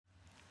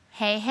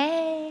Hey,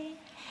 hey.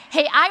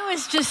 Hey, I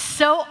was just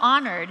so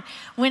honored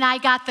when I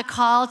got the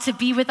call to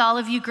be with all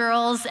of you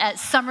girls at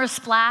Summer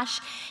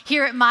Splash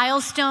here at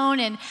Milestone.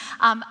 And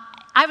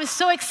I was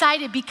so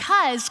excited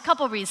because, a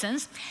couple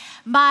reasons.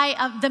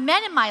 The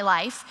men in my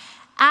life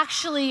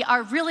actually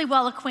are really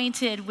well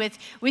acquainted with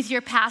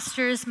your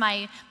pastors.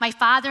 My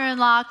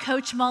father-in-law,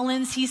 Coach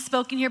Mullins, he's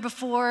spoken here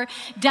before,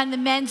 done the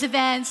men's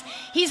events.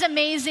 He's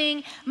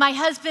amazing. My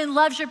husband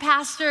loves your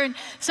pastor. And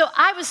so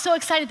I was so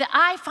excited that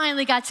I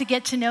finally got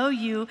to know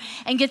you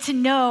and get to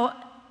know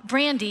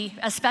Brandy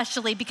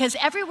especially, because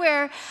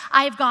everywhere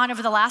I have gone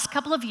over the last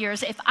couple of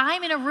years, if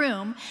I'm in a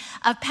room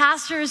of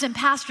pastors and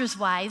pastors'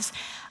 wives,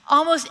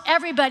 almost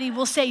everybody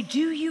will say,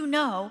 "Do you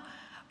know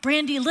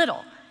Brandy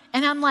Little?"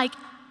 And I'm like,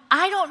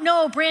 I don't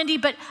know Brandy,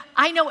 but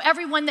I know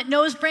everyone that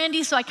knows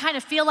Brandy, so I kind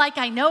of feel like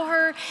I know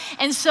her.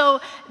 And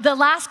so the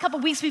last couple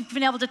of weeks, we've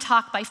been able to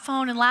talk by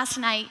phone. And last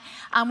night,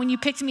 when you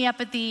picked me up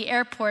at the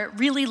airport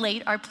really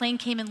late, our plane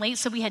came in late,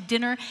 so we had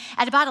dinner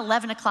at about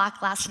 11 o'clock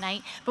last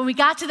night. But when we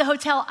got to the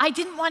hotel, I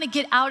didn't want to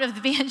get out of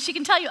the van. She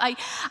can tell you,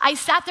 I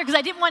sat there because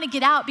I didn't want to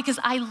get out because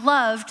I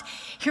loved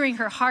hearing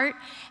her heart.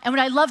 And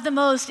what I love the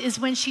most is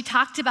when she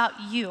talked about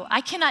you.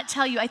 I cannot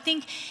tell you, I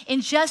think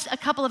in just a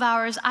couple of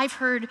hours, I've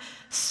heard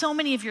so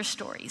many of your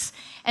stories.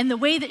 And the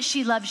way that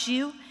she loves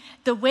you,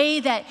 the way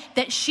that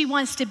she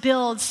wants to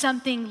build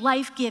something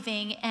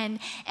life-giving and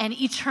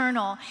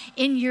eternal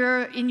in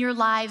your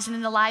lives and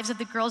in the lives of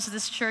the girls of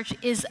this church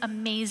is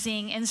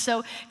amazing. And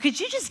so could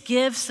you just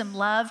give some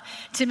love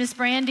to Miss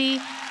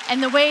Brandy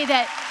and the way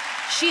that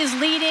she is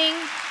leading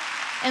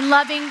and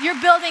loving?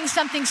 You're building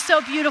something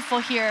so beautiful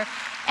here.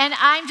 And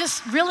I'm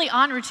just really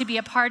honored to be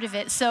a part of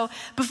it. So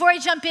before I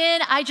jump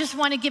in, I just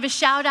want to give a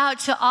shout out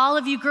to all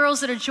of you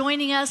girls that are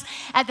joining us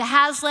at the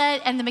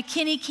Hazlitt and the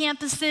McKinney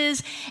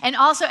campuses, and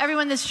also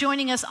everyone that's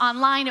joining us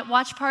online at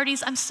watch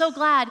parties. I'm so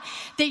glad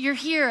that you're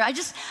here.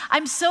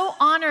 I'm so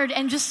honored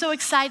and just so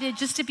excited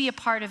just to be a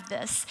part of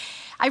this.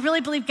 I really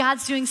believe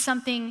God's doing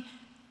something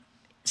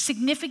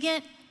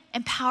significant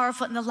and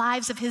powerful in the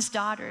lives of his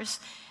daughters.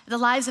 The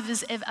lives of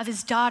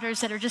his daughters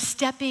that are just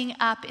stepping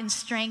up in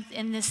strength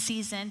in this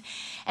season.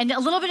 And a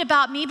little bit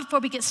about me before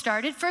we get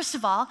started. First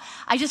of all,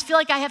 I just feel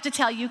like I have to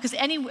tell you, because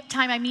any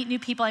time I meet new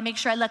people, I make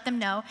sure I let them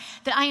know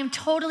that I am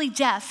totally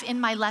deaf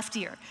in my left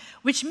ear,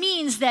 which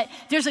means that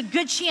there's a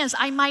good chance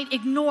I might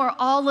ignore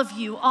all of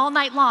you all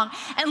night long.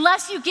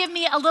 Unless you give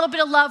me a little bit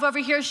of love over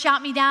here,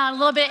 shout me down, a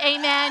little bit,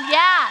 amen,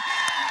 yeah.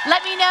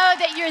 Let me know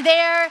that you're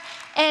there.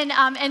 And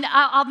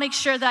I'll make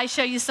sure that I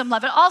show you some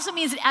love. It also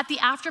means that at the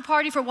after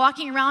party, if we're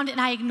walking around and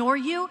I ignore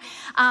you,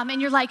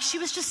 and you're like, she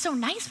was just so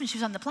nice when she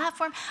was on the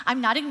platform, I'm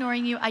not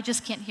ignoring you, I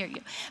just can't hear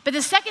you. But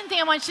the second thing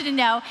I want you to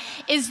know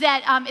is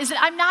that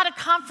I'm not a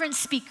conference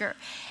speaker.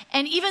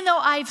 And even though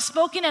I've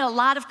spoken at a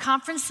lot of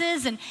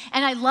conferences, and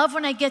I love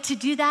when I get to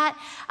do that,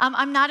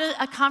 I'm not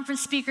a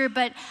conference speaker,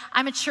 but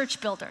I'm a church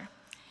builder.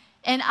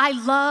 And I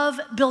love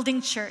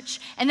building church,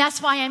 and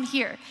that's why I'm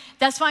here.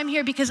 That's why I'm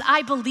here, because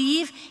I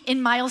believe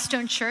in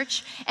Milestone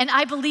Church, and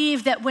I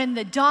believe that when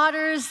the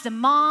daughters, the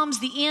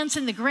moms, the aunts,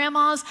 and the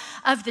grandmas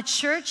of the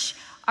church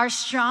are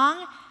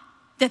strong,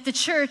 that the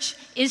church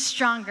is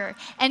stronger,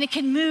 and it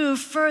can move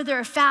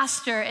further,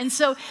 faster. And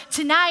so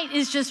tonight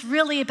is just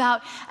really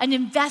about an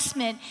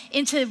investment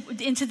into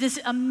this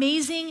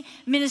amazing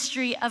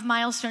ministry of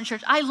Milestone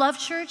Church. I love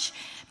church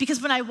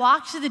because when I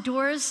walked through the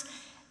doors,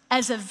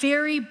 as a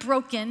very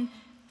broken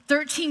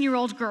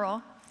 13-year-old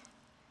girl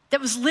that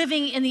was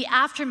living in the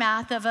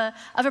aftermath of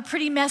a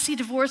pretty messy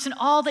divorce and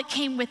all that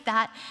came with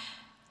that,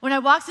 when I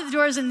walked through the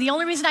doors, and the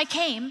only reason I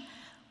came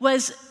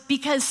was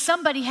because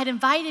somebody had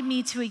invited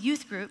me to a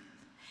youth group,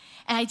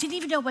 and I didn't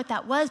even know what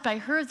that was, but I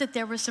heard that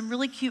there were some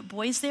really cute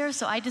boys there,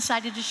 so I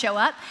decided to show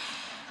up.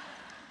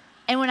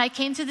 And when I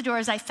came through the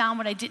doors, I found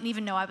what I didn't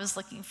even know I was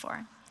looking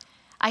for.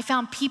 I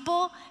found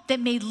people that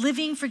made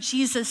living for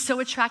Jesus so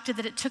attractive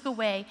that it took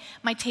away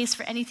my taste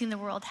for anything the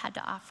world had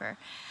to offer.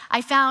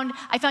 I found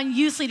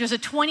youth leaders, a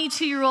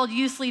 22-year-old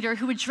youth leader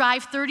who would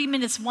drive 30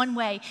 minutes one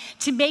way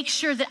to make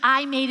sure that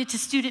I made it to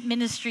student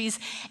ministries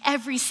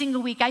every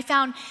single week. I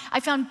found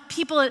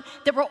people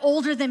that were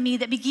older than me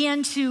that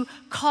began to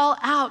call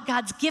out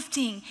God's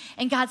gifting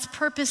and God's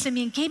purpose in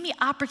me and gave me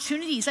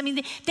opportunities. I mean,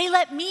 they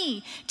let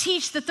me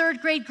teach the third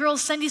grade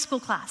girls' Sunday school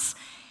class.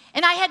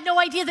 And I had no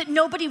idea that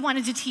nobody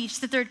wanted to teach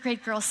the third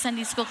grade girls'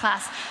 Sunday school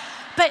class.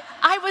 But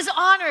I was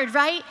honored,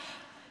 right?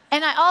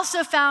 And I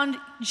also found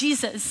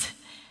Jesus.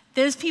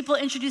 Those people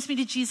introduced me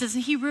to Jesus,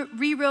 and he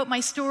rewrote my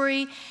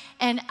story,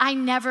 and I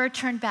never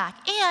turned back.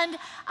 And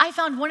I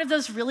found one of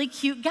those really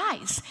cute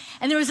guys.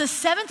 And there was a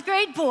 7th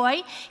grade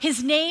boy.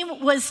 His name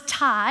was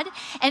Todd.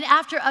 And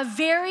after a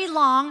very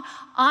long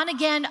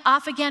on-again,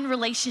 off-again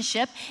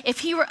relationship, if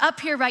he were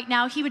up here right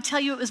now, he would tell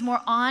you it was more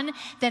on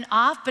than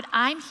off. But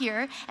I'm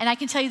here, and I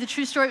can tell you the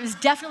true story. It was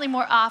definitely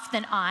more off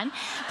than on.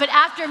 But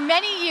after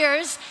many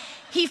years,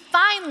 he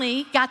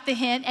finally got the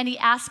hint, and he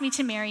asked me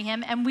to marry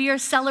him, and we are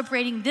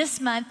celebrating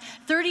this month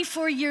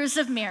 34 years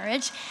of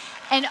marriage.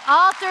 And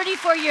all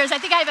 34 years, I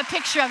think I have a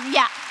picture of him,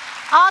 yeah.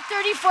 All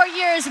 34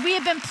 years, we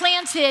have been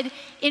planted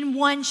in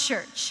one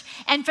church.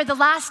 And for the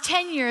last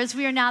 10 years,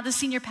 we are now the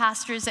senior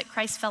pastors at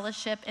Christ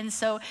Fellowship. And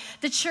so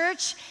the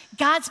church,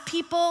 God's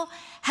people,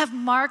 have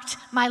marked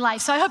my life.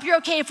 So I hope you're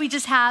okay if we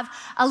just have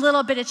a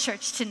little bit of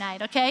church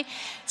tonight, okay?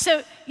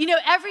 So,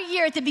 every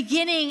year at the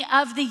beginning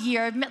of the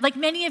year, like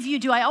many of you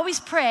do, I always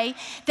pray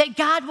that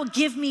God will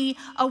give me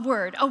a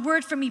word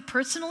for me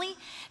personally,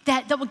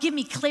 that will give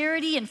me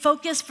clarity and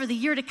focus for the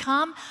year to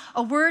come,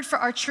 a word for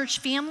our church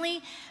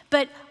family.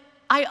 But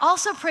I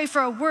also pray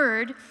for a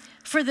word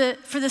for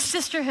the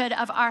sisterhood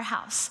of our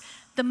house,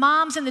 the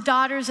moms and the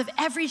daughters of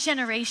every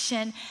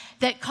generation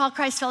that call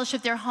Christ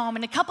Fellowship their home.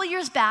 And a couple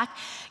years back,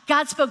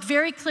 God spoke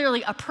very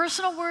clearly a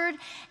personal word,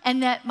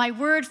 and that my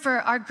word for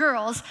our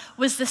girls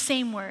was the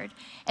same word.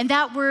 And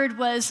that word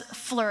was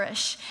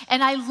flourish.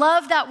 And I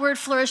love that word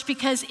flourish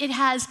because it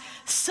has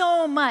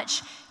so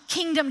much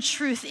kingdom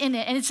truth in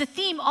it. And it's a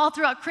theme all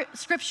throughout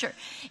Scripture.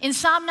 In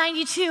Psalm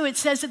 92, it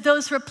says that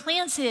those who are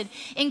planted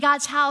in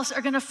God's house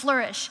are going to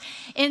flourish.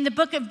 In the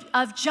book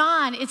of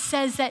John, it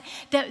says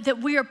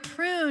that we are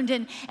pruned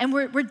and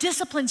we're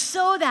disciplined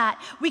so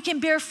that we can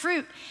bear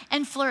fruit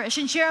and flourish.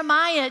 In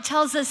Jeremiah, it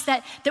tells us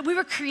that we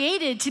were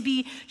created to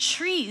be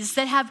trees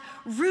that have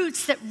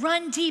roots that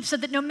run deep so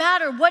that no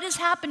matter what is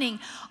happening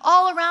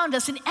all around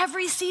us in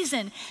every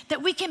season,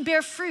 that we can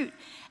bear fruit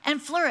and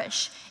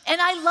flourish.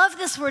 And I love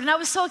this word, and I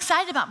was so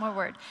excited about my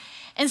word.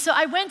 And so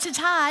I went to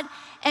Todd,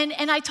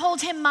 and I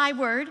told him my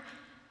word.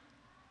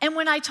 And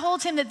when I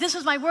told him that this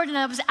was my word and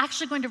I was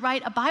actually going to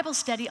write a Bible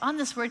study on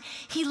this word,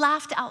 he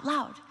laughed out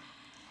loud.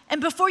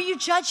 And before you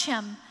judge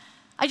him,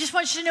 I just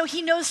want you to know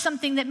he knows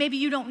something that maybe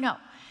you don't know.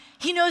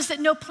 He knows that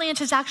no plant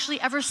has actually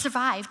ever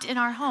survived in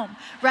our home,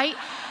 right?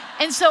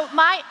 And so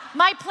my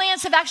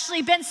plants have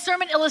actually been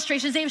sermon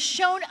illustrations. They have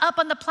shown up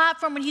on the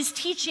platform when he's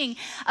teaching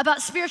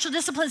about spiritual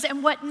disciplines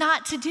and what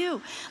not to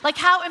do. Like,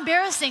 how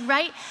embarrassing,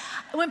 right?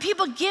 When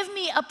people give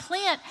me a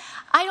plant,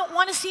 I don't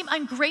want to seem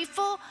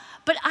ungrateful,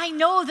 but I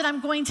know that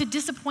I'm going to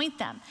disappoint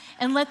them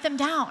and let them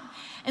down.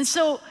 And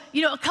so,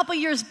 a couple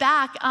years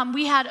back,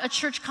 we had a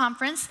church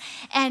conference,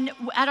 and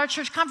at our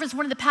church conference,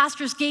 one of the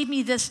pastors gave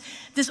me this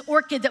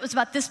orchid that was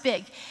about this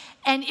big.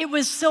 And it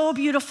was so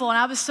beautiful, and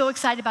I was so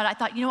excited about it. I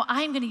thought,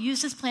 I'm going to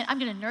use this plant. I'm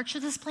going to nurture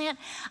this plant.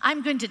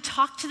 I'm going to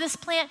talk to this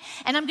plant,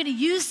 and I'm going to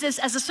use this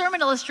as a sermon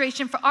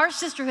illustration for our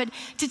sisterhood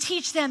to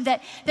teach them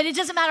that it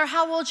doesn't matter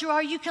how old you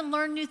are, you can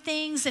learn new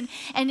things, and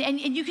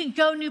you can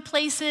go new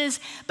places.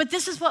 But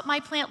this is what my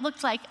plant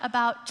looked like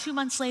about 2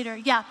 months later.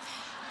 Yeah,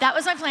 that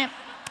was my plant.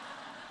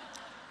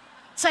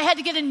 So I had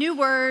to get a new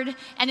word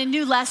and a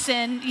new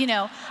lesson,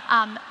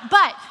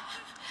 but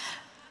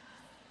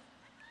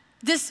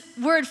this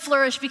word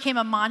flourish became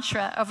a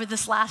mantra over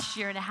this last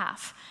year and a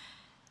half.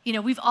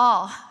 We've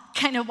all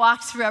kind of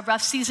walked through a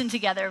rough season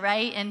together,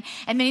 right? And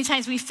many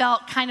times we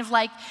felt kind of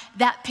like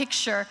that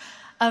picture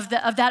of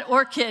that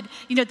orchid,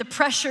 the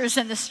pressures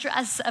and the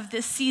stress of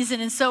this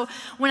season. And so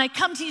when I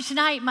come to you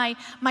tonight,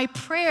 my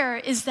prayer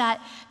is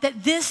that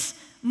this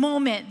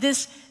moment,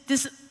 this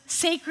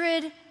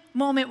sacred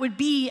moment would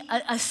be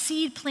a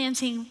seed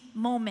planting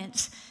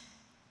moment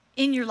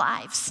in your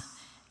lives.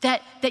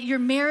 That your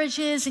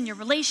marriages and your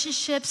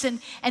relationships and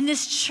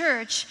this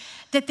church,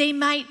 that they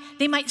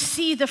might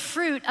see the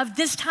fruit of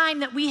this time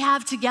that we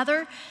have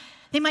together.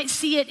 They might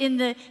see it in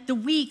the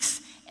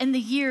weeks and the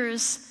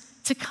years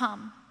to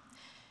come.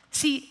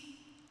 See,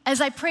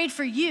 as I prayed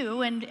for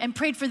you and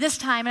prayed for this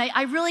time, and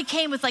I really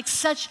came with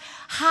such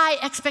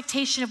high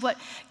expectation of what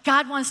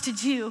God wants to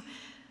do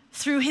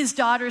through his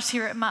daughters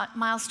here at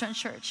Milestone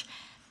Church.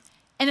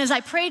 And as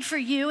I prayed for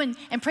you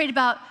and prayed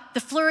about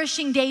the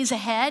flourishing days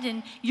ahead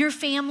in your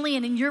family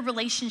and in your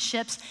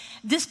relationships,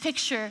 this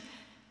picture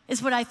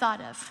is what I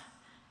thought of.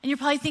 And you're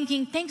probably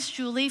thinking, thanks,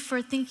 Julie,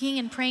 for thinking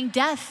and praying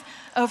death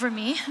over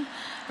me,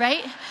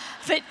 right?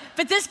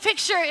 But this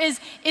picture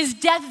is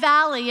Death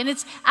Valley, and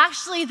it's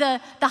actually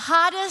the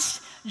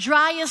hottest,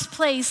 driest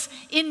place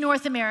in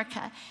North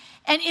America.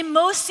 And in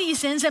most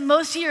seasons and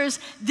most years,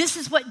 this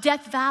is what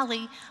Death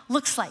Valley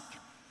looks like.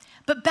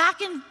 But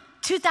back in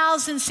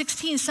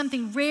 2016,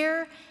 something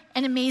rare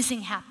and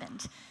amazing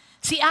happened.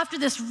 See, after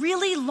this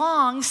really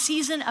long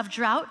season of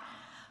drought,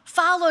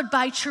 followed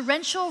by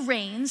torrential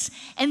rains,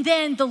 and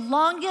then the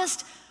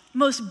longest,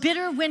 most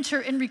bitter winter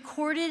in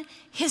recorded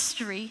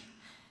history,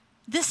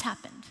 this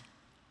happened.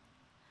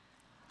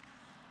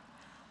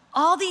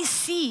 All these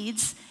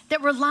seeds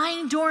that were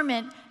lying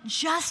dormant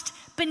just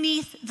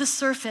beneath the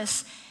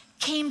surface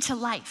came to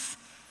life.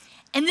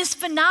 And this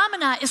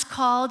phenomena is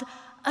called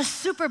a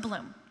super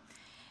bloom.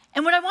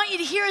 And what I want you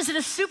to hear is that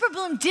a super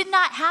bloom did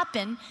not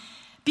happen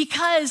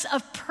because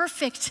of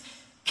perfect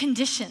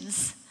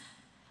conditions.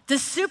 The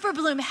super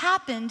bloom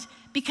happened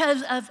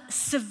because of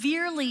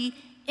severely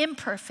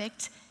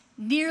imperfect,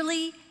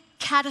 nearly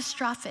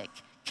catastrophic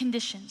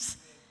conditions.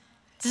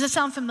 Does that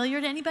sound familiar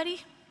to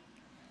anybody?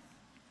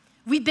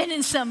 We've been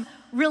in some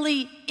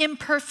really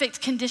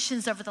imperfect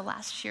conditions over the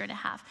last year and a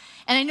half.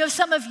 And I know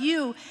some of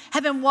you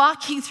have been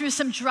walking through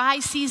some dry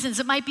seasons.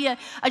 It might be a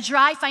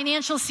dry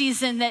financial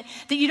season that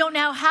you don't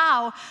know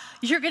how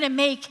you're gonna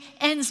make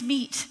ends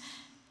meet,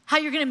 how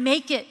you're gonna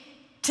make it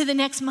to the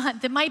next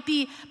month. It might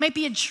be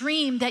a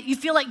dream that you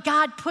feel like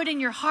God put in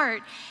your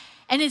heart,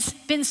 and it's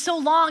been so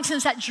long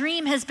since that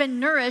dream has been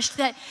nourished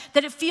that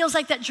it feels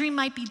like that dream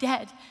might be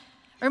dead.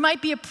 Or it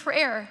might be a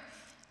prayer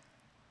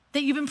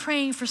that you've been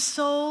praying for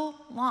so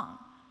long,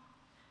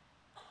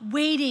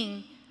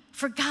 waiting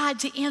for God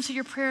to answer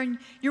your prayer, and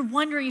you're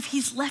wondering if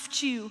he's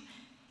left you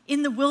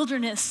in the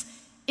wilderness,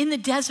 in the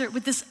desert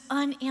with this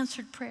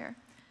unanswered prayer.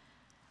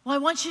 Well, I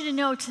want you to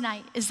know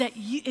tonight is that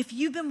if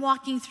you've been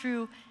walking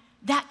through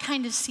that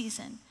kind of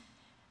season,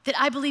 that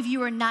I believe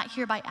you are not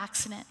here by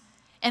accident.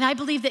 And I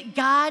believe that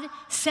God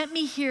sent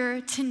me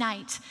here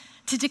tonight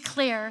to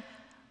declare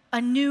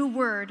a new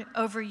word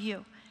over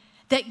you.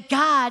 That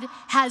God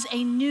has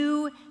a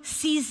new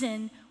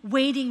season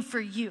waiting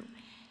for you.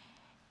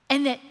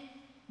 And that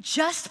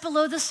just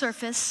below the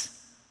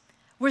surface,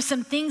 where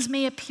some things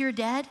may appear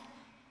dead,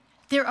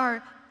 there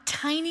are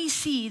tiny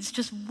seeds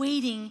just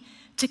waiting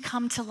to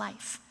come to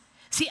life.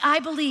 See, I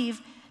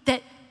believe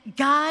that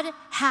God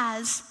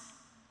has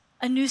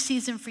a new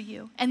season for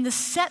you. And the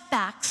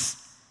setbacks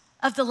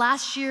of the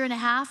last year and a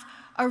half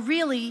are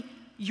really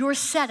your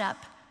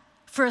setup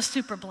for a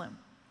super bloom.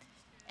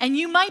 And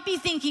you might be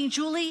thinking,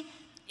 Julie,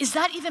 is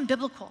that even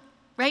biblical,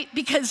 right?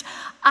 Because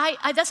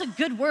that's a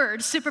good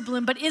word, super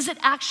bloom, but is it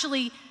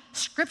actually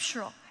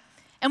scriptural?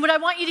 And what I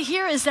want you to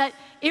hear is that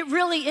it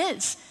really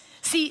is.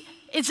 See,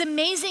 it's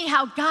amazing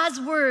how God's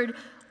word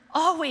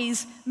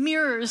always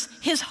mirrors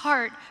his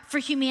heart for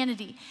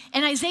humanity.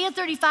 In Isaiah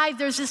 35,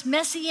 there's this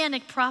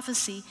messianic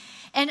prophecy.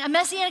 And a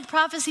messianic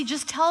prophecy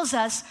just tells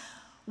us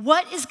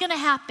what is going to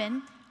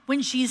happen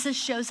when Jesus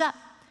shows up.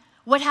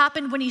 What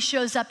happened when he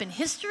shows up in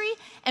history,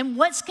 and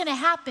what's going to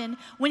happen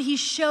when he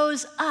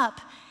shows up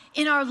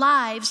in our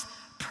lives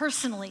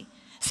personally.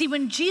 See,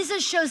 when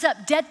Jesus shows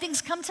up, dead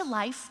things come to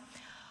life,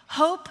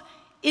 hope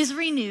is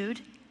renewed,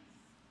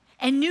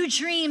 and new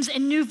dreams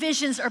and new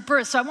visions are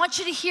birthed. So I want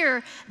you to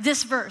hear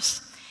this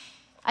verse.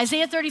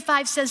 Isaiah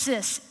 35 says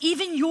this,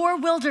 even your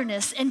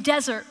wilderness and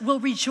desert will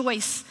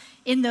rejoice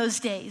in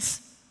those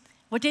days.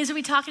 What days are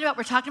we talking about?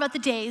 We're talking about the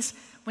days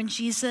when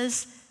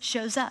Jesus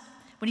shows up.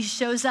 When he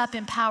shows up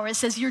in power, it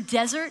says, your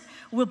desert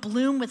will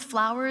bloom with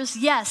flowers.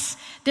 Yes,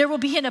 there will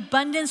be an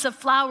abundance of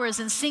flowers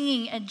and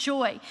singing and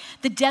joy.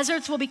 The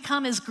deserts will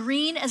become as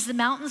green as the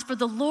mountains, for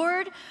the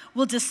Lord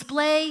will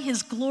display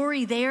his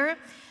glory there,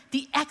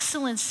 the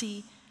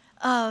excellency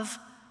of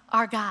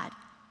our God.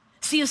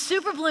 See, a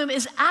super bloom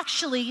is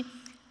actually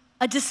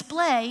a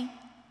display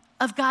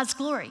of God's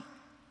glory.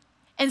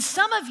 And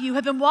some of you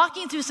have been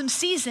walking through some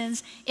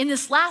seasons in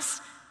this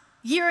last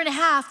year and a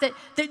half that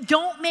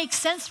don't make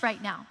sense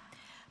right now.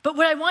 But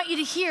what I want you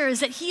to hear is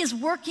that he is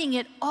working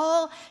it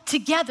all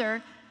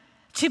together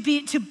to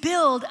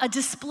build a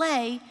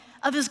display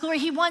of his glory.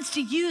 He wants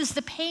to use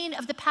the pain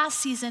of the past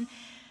season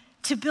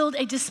to build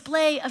a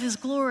display of his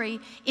glory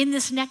in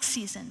this next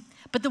season.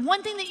 But the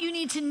one thing that you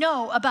need to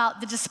know about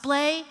the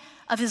display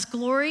of his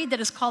glory that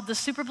is called the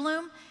super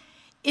bloom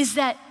is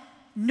that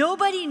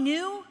nobody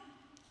knew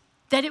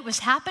that it was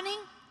happening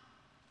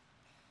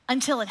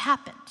until it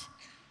happened.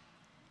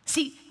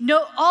 See,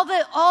 all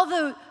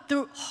the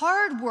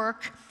hard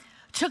work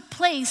took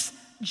place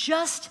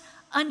just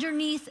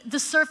underneath the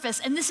surface.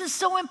 And this is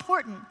so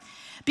important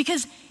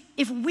because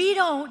if we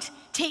don't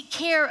take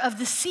care of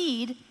the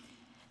seed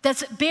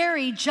that's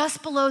buried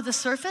just below the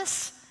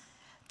surface,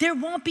 there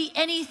won't be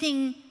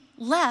anything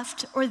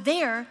left or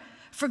there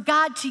for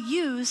God to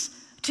use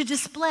to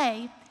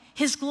display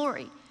his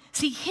glory.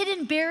 See,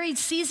 hidden, buried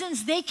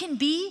seasons, they can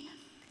be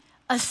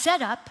a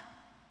setup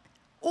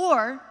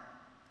or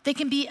they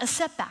can be a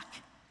setback.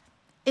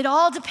 It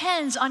all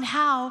depends on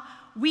how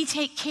we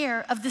take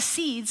care of the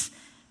seeds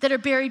that are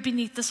buried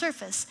beneath the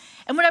surface.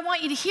 And what I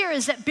want you to hear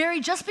is that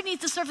buried just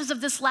beneath the surface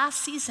of this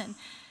last season,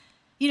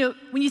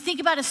 when you think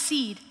about a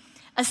seed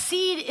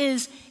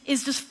is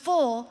just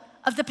full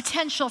of the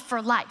potential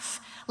for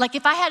life. Like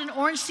if I had an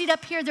orange seed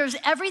up here, there's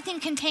everything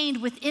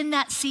contained within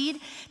that seed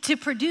to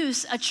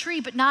produce a tree,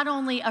 but not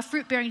only a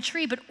fruit-bearing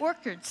tree, but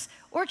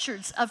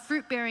orchards of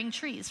fruit-bearing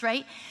trees,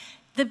 right?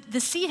 The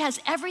seed has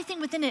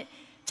everything within it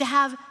to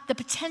have the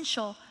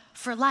potential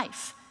for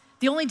life.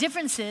 The only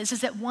difference is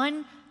that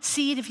one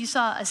seed, if you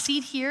saw a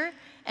seed here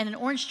and an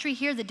orange tree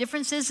here, the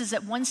difference is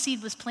that one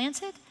seed was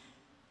planted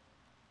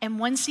and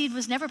one seed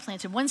was never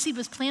planted. One seed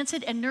was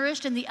planted and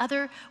nourished and the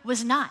other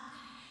was not.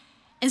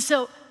 And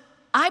so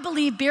I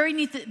believe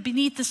buried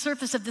beneath the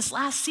surface of this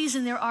last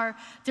season,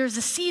 there's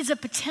the seeds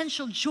of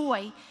potential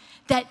joy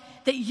that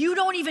you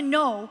don't even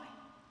know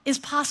is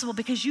possible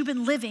because you've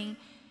been living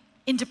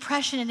in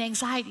depression and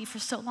anxiety for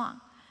so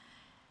long.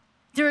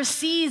 There are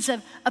seeds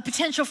of a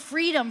potential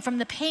freedom from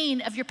the pain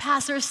of your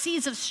past. There are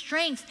seeds of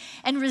strength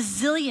and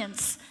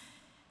resilience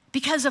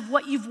because of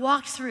what you've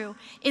walked through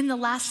in the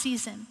last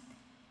season.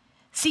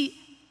 See,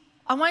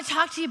 I want to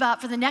talk to you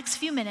about, for the next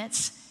few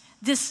minutes,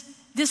 this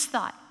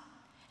thought.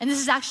 And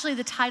this is actually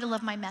the title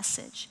of my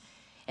message.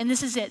 And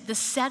this is it, the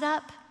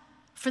setup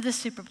for the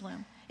super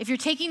bloom. If you're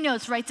taking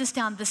notes, write this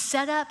down, the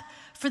setup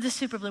for the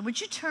super bloom.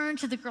 Would you turn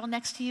to the girl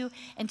next to you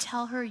and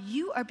tell her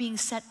you are being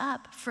set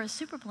up for a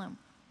super bloom?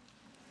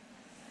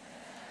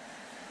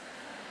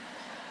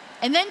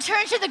 And then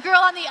turn to the girl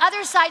on the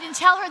other side and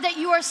tell her that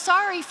you are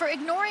sorry for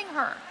ignoring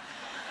her.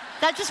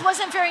 That just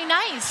wasn't very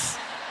nice.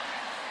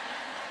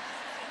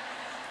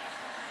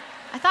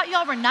 I thought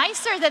y'all were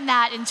nicer than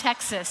that in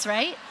Texas,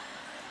 right?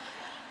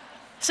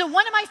 So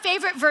one of my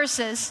favorite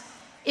verses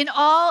in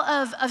all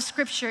of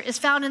Scripture is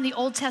found in the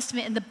Old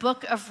Testament in the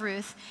book of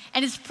Ruth,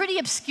 and it's pretty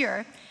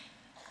obscure.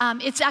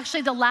 It's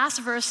actually the last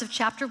verse of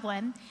chapter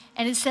 1,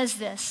 and it says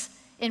this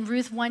in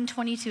Ruth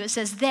 1:22. It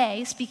says,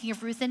 they, speaking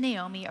of Ruth and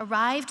Naomi,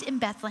 arrived in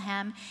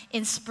Bethlehem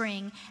in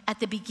spring at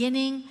the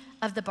beginning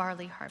of the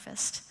barley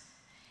harvest.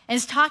 And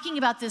it's talking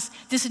about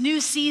this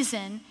new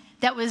season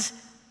that was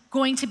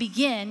going to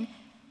begin,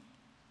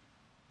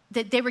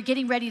 that they were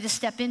getting ready to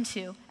step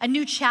into, a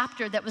new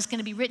chapter that was going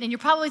to be written. And you're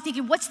probably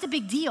thinking, what's the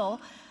big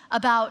deal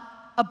about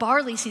a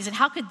barley season?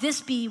 How could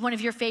this be one of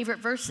your favorite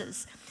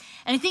verses?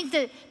 And I think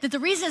that the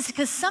reason is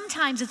because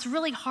sometimes it's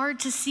really hard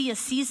to see a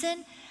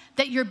season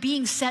that you're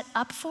being set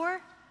up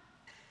for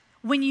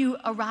when you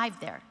arrive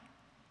there.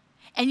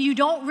 And you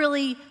don't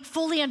really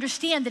fully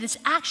understand that it's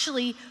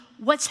actually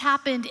what's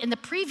happened in the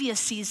previous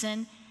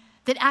season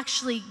that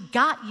actually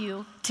got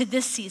you to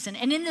this season.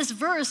 And in this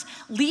verse,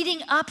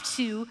 leading up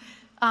to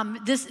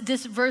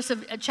this verse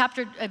of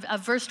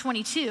verse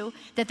 22,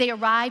 that they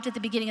arrived at the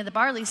beginning of the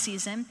barley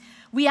season,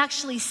 we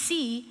actually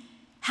see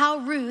how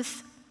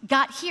Ruth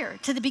got here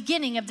to the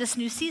beginning of this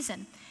new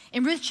season.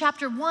 In Ruth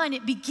chapter 1,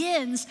 it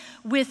begins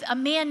with a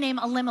man named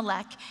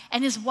Elimelech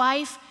and his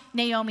wife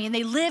Naomi, and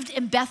they lived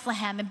in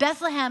Bethlehem. And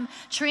Bethlehem,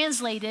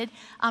 translated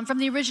from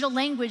the original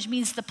language,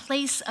 means the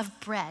place of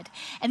bread.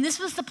 And this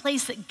was the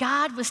place that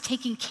God was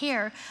taking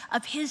care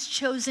of his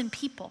chosen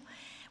people,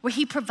 where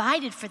he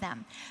provided for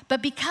them.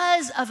 But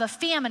because of a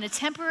famine, a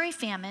temporary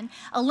famine,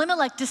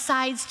 Elimelech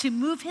decides to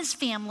move his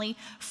family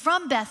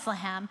from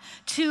Bethlehem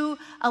to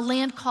a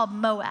land called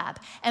Moab.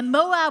 And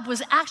Moab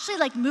was actually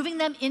like moving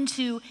them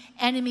into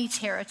enemy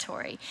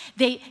territory.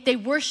 They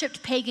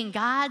worshiped pagan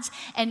gods,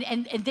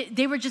 and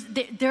they were just,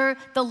 the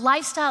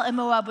lifestyle in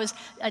Moab was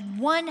a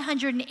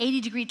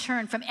 180-degree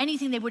turn from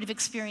anything they would have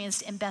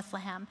experienced in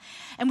Bethlehem.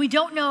 And we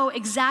don't know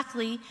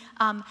exactly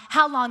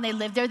how long they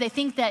lived there. They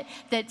think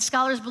that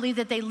scholars believe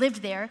that they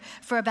lived there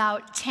for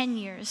about 10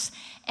 years.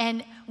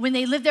 And when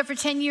they lived there for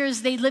 10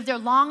 years, they lived there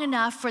long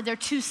enough for their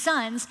two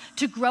sons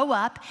to grow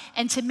up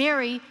and to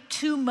marry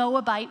two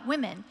Moabite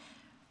women,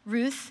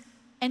 Ruth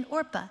and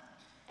Orpah.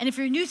 And if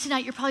you're new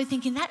tonight, you're probably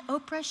thinking, that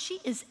Oprah, she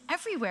is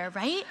everywhere,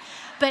 right?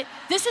 But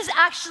this is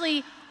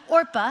actually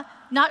Orpah,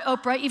 not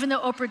Oprah, even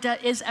though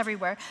Oprah is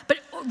everywhere. But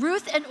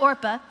Ruth and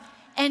Orpah,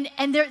 and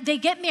they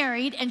get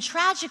married, and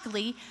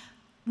tragically,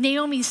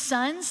 Naomi's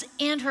sons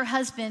and her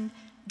husband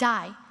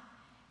die.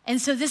 And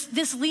so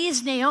this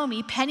leaves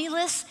Naomi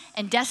penniless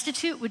and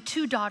destitute with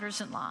two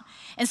daughters-in-law.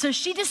 And so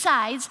she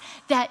decides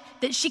that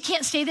she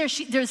can't stay there.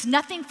 There's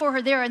nothing for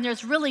her there, and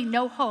there's really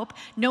no hope,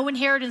 no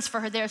inheritance for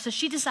her there. So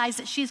she decides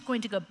that she's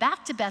going to go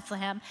back to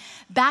Bethlehem,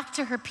 back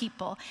to her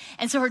people.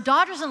 And so her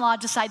daughters-in-law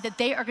decide that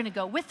they are going to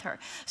go with her.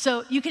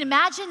 So you can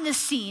imagine this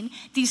scene,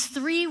 these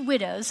three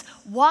widows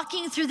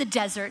walking through the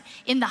desert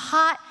in the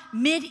hot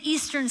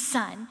mid-eastern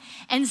sun.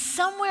 And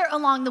somewhere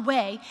along the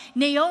way,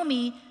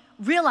 Naomi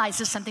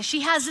realizes something.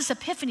 She has this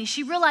epiphany.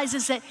 She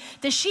realizes that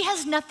she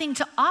has nothing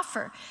to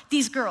offer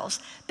these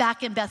girls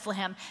back in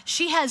Bethlehem.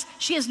 She has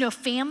no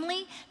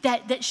family,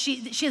 that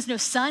she has no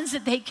sons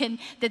that they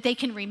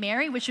can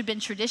remarry, which had been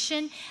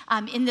tradition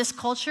in this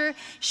culture.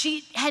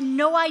 She had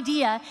no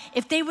idea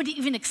if they would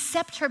even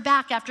accept her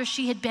back after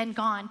she had been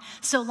gone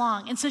so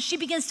long. And so she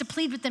begins to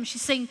plead with them.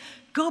 She's saying,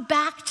 go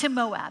back to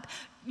Moab.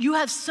 You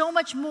have so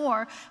much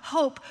more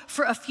hope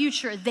for a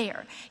future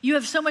there. You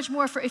have so much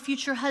more for a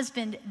future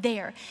husband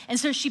there. And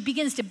so she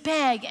begins to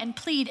beg and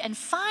plead. And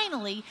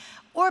finally,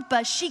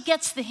 Orpah, she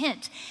gets the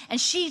hint. And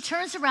she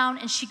turns around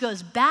and she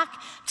goes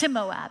back to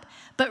Moab.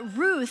 But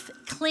Ruth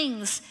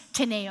clings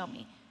to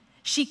Naomi.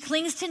 She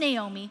clings to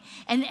Naomi.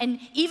 And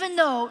even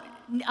though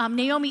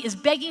Naomi is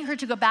begging her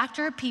to go back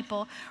to her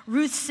people,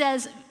 Ruth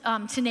says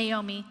to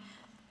Naomi,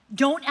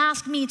 don't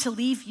ask me to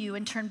leave you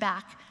and turn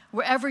back.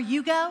 Wherever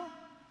you go,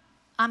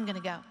 I'm going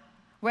to go.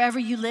 Wherever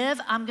you live,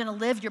 I'm going to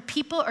live. Your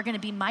people are going to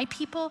be my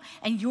people,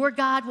 and your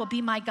God will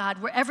be my God.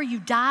 Wherever you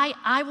die,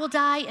 I will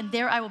die, and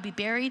there I will be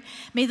buried.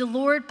 May the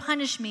Lord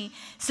punish me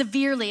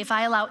severely if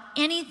I allow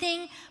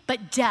anything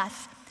but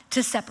death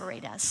to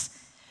separate us.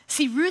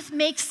 See, Ruth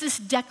makes this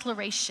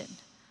declaration.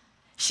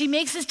 She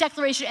makes this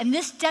declaration, and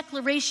this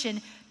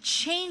declaration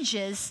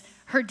changes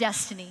her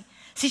destiny.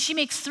 See, she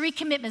makes three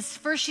commitments.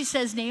 First, she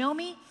says,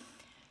 Naomi,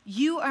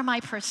 you are my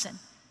person.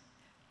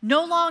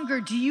 No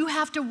longer do you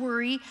have to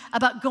worry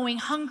about going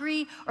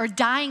hungry or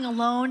dying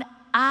alone.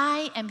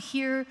 I am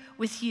here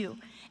with you.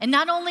 And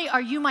not only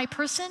are you my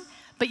person,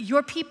 but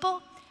your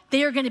people,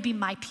 they are going to be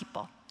my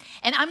people.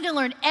 And I'm going to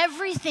learn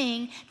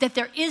everything that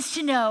there is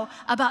to know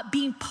about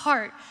being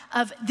part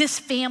of this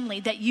family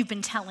that you've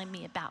been telling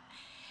me about.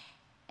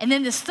 And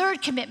then this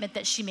third commitment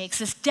that she makes,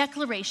 this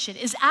declaration,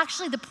 is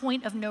actually the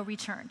point of no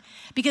return,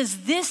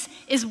 because this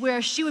is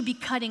where she would be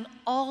cutting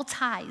all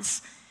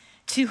ties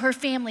to her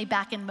family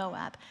back in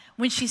Moab,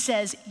 when she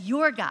says,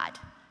 your God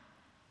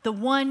the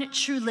one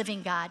true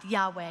living God,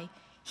 Yahweh,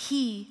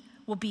 he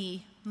will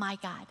be my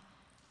God.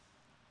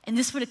 And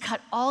this would have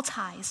cut all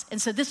ties.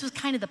 And so this was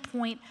kind of the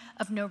point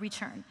of no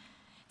return.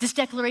 This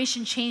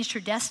declaration changed her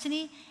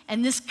destiny,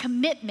 and this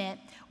commitment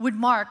would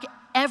mark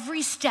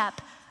every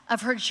step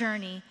of her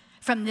journey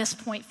from this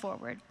point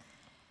forward.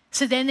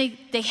 So then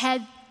they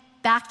head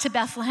back to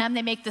Bethlehem.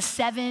 They make the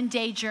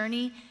 7-day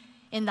journey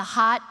in the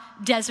hot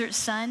desert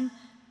sun.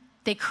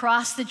 They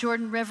cross the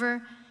Jordan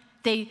River.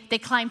 They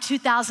climb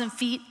 2,000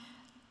 feet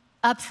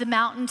up the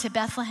mountain to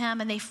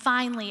Bethlehem, and they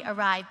finally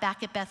arrive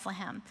back at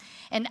Bethlehem.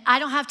 And I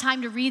don't have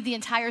time to read the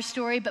entire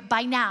story, but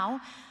by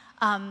now,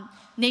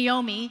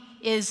 Naomi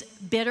is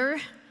bitter.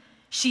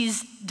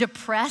 She's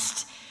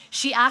depressed.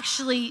 She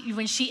actually,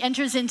 when she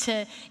enters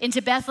into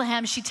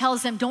Bethlehem, she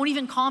tells them, don't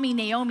even call me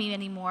Naomi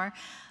anymore.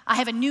 I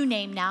have a new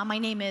name now. My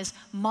name is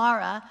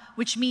Mara,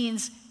 which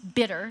means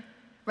bitter,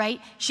 right?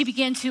 She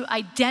began to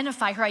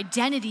identify, her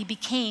identity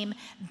became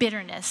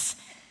bitterness.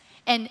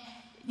 And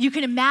you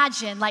can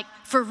imagine, like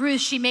for Ruth,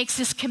 she makes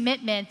this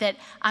commitment that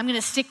I'm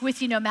gonna stick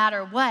with you no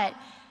matter what.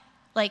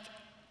 Like,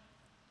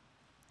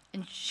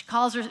 and she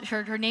calls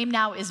her name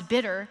now is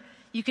bitter.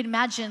 You can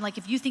imagine, like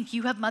if you think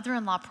you have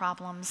mother-in-law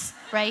problems,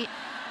 right?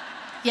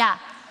 Yeah.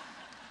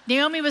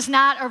 Naomi was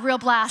not a real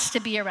blast to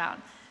be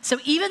around. So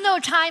even though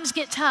times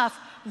get tough,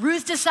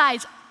 Ruth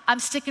decides, I'm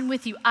sticking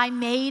with you. I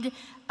made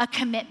a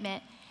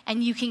commitment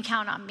and you can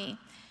count on me.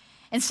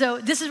 And so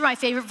this is where my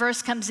favorite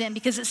verse comes in,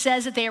 because it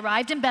says that they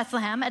arrived in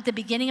Bethlehem at the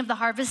beginning of the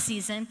harvest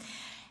season,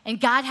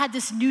 and God had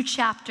this new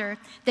chapter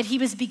that he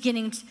was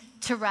beginning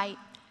to write.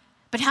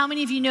 But how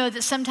many of you know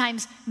that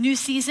sometimes new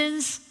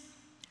seasons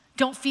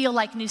don't feel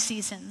like new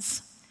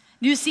seasons?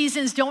 New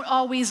seasons don't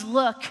always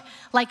look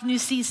like new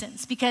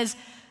seasons, because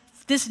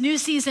this new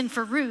season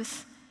for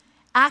Ruth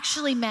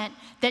actually meant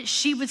that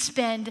she would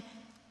spend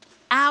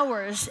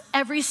hours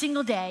every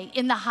single day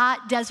in the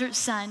hot desert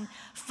sun,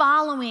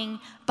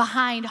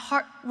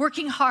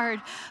 working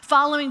hard,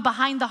 following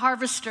behind the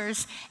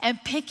harvesters and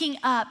picking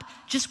up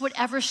just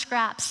whatever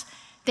scraps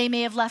they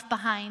may have left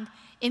behind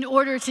in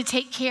order to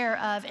take care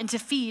of and to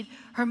feed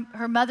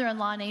her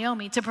mother-in-law,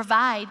 Naomi, to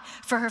provide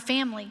for her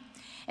family.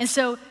 And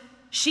so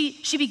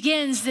she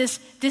begins this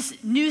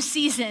new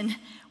season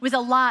with a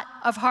lot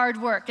of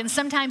hard work. And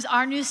sometimes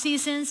our new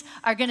seasons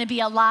are gonna be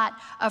a lot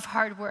of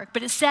hard work.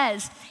 But it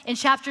says in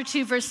chapter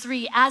 2, verse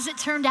 3, as it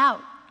turned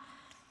out,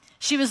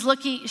 she was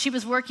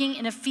working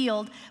in a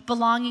field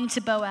belonging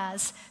to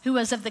Boaz, who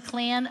was of the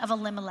clan of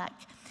Elimelech.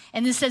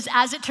 And this says,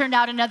 as it turned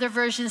out, another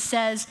version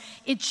says,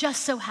 it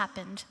just so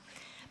happened.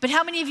 But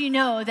how many of you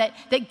know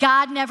that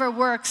God never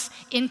works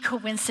in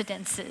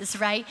coincidences,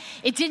 right?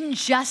 It didn't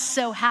just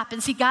so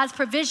happen. See, God's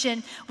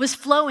provision was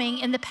flowing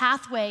in the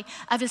pathway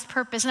of his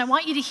purpose. And I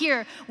want you to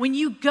hear, when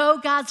you go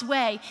God's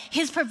way,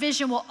 his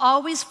provision will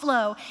always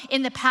flow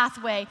in the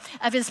pathway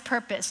of his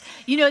purpose.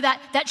 You know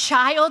that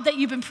child that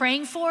you've been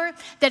praying for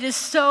that is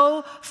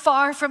so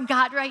far from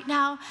God right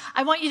now?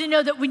 I want you to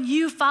know that when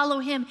you follow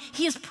him,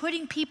 he is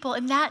putting people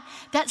in that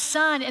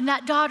son and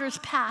that daughter's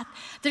path.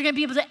 They're gonna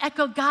be able to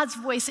echo God's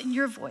voice in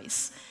your voice.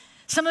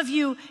 Some of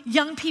you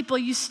young people,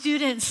 you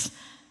students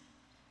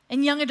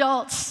and young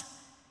adults,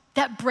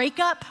 that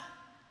breakup,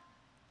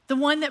 the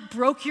one that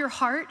broke your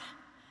heart,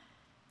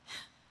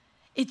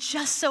 it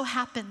just so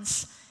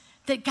happens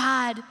that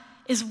God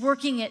is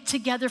working it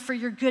together for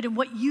your good, and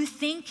what you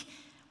think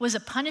was a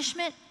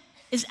punishment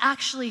is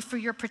actually for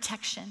your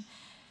protection.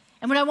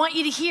 And what I want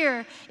you to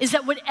hear is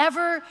that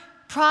whatever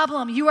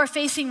problem you are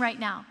facing right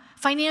now,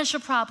 financial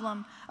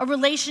problem, a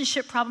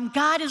relationship problem,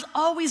 God is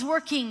always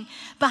working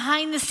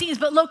behind the scenes.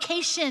 But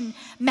location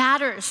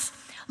matters.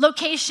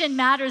 Location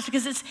matters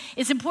because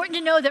it's important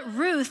to know that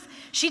Ruth,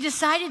 she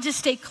decided to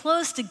stay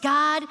close to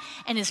God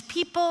and his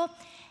people,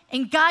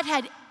 and God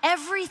had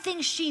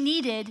everything she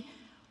needed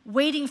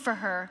waiting for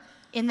her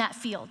in that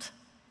field.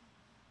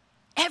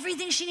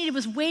 Everything she needed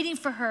was waiting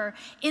for her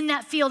in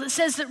that field. It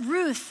says that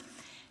Ruth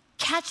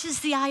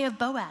catches the eye of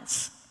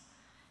Boaz.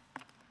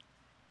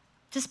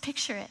 Just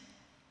picture it.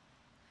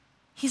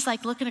 He's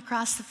like looking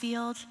across the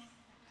field.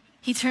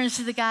 He turns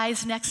to the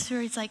guys next to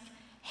her. He's like,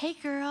 hey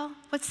girl,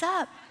 what's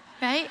up,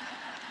 right?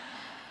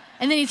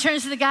 And then he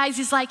turns to the guys.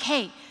 He's like,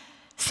 hey,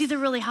 see the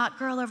really hot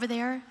girl over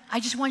there? I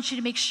just want you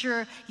to make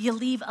sure you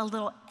leave a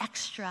little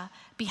extra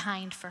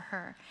behind for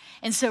her.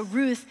 And so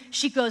Ruth,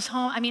 she goes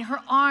home. I mean,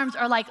 her arms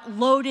are like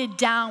loaded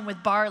down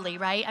with barley,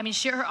 right? I mean,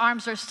 her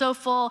arms are so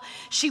full.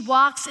 She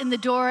walks in the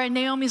door and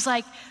Naomi's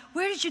like,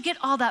 where did you get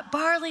all that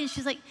barley? And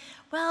she's like,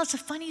 well, it's a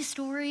funny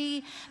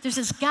story. There's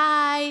this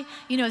guy,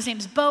 his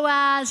name's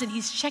Boaz, and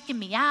he's checking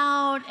me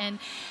out. And,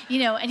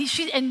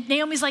 and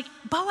Naomi's like,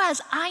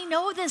 Boaz, I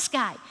know this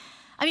guy.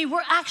 I mean,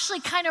 we're actually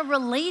kind of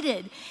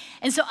related.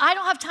 And so I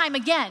don't have time,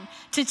 again,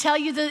 to tell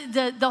you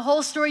the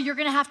whole story. You're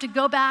going to have to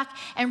go back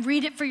and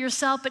read it for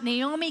yourself. But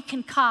Naomi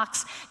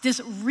concocts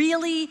this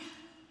really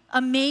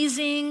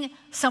amazing,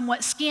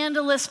 somewhat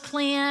scandalous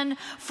plan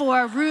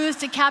for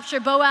Ruth to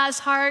capture Boaz's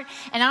heart.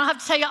 And I don't have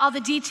to tell you all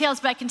the details,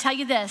 but I can tell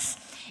you this.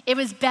 it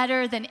was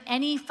better than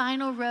any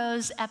Final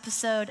Rose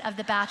episode of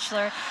The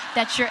Bachelor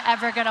that you're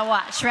ever gonna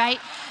watch, right?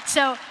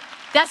 So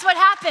that's what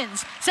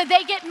happens. So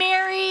they get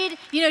married,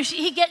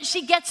 she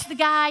gets the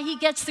guy, he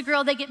gets the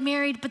girl, they get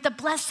married, but the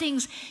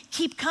blessings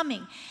keep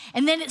coming.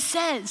 And then it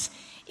says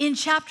in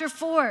chapter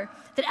 4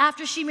 that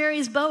after she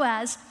marries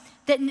Boaz,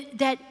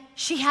 that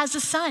she has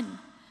a son.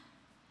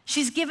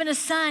 She's given a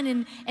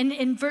son, and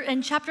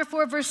in chapter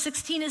 4, verse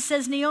 16, it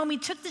says, Naomi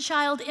took the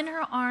child in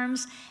her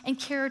arms and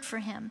cared for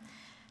him.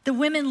 The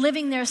women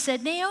living there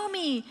said,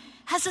 Naomi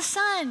has a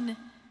son.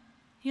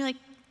 You're like,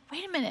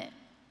 wait a minute,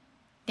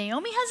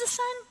 Naomi has a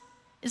son?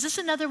 Is this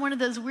another one of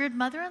those weird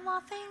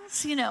mother-in-law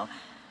things?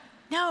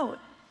 No.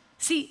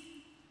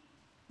 See,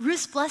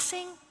 Ruth's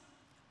blessing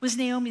was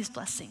Naomi's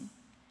blessing.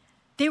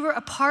 They were a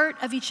part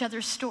of each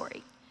other's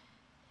story.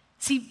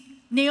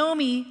 See,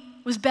 Naomi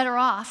was better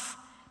off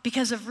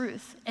because of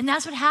Ruth. And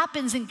that's what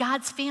happens in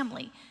God's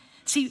family.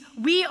 See,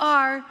 we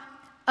are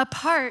a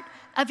part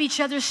of each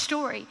other's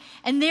story.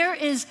 And there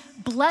is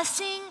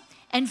blessing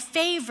and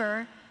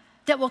favor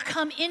that will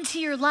come into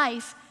your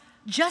life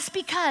just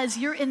because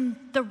you're in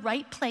the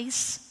right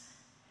place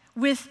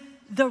with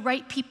the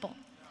right people.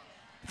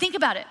 Think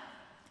about it.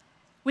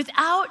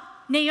 Without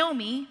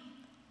Naomi,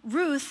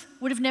 Ruth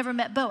would have never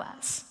met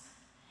Boaz.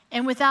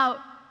 And without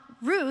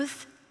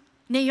Ruth,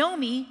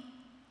 Naomi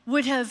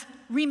would have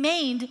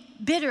remained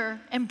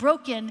bitter and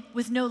broken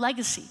with no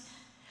legacy.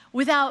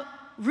 Without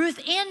Ruth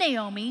and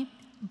Naomi,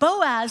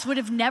 Boaz would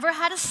have never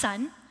had a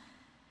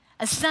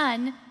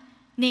son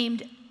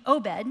named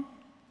Obed,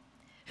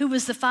 who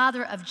was the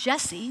father of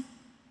Jesse,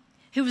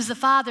 who was the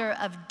father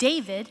of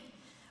David,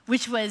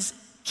 which was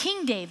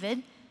King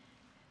David,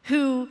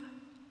 who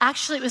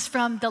actually it was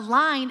from the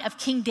line of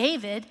King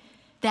David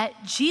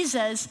that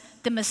Jesus,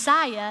 the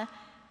Messiah,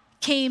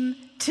 came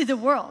to the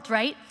world,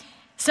 right?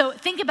 So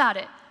think about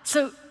it.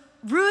 So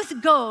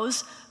Ruth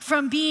goes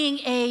from being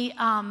a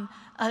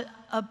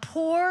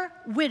poor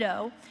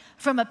widow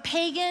from a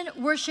pagan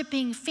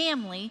worshiping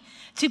family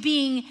to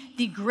being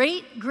the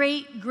great,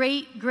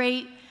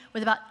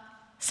 with about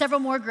several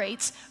more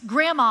greats,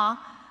 grandma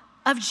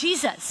of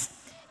Jesus.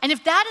 And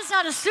if that is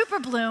not a super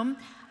bloom,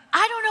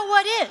 I don't know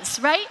what is,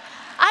 right?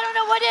 I don't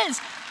know what is.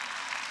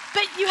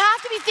 But you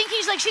have to be thinking,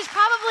 she's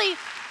probably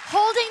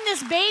holding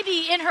this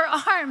baby in her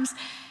arms,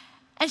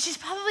 and she's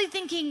probably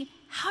thinking,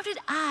 how did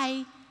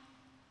I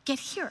get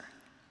here?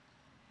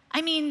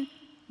 I mean,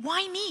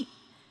 why me?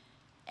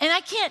 And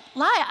I can't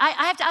lie,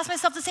 I have to ask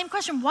myself the same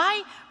question.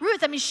 Why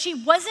Ruth? I mean, she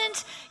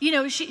wasn't,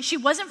 she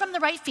wasn't from the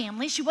right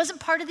family. She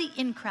wasn't part of the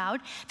in crowd.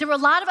 There were a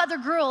lot of other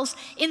girls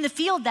in the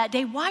field that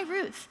day. Why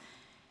Ruth?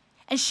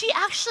 And she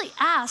actually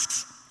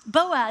asks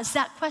Boaz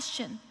that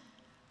question.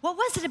 What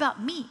was it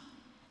about me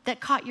that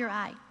caught your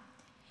eye?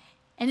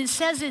 And it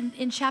says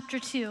in chapter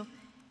 2,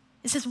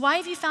 it says, why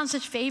have you found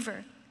such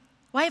favor?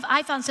 Why have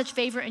I found such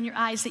favor in your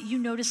eyes that you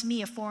notice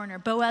me, a foreigner?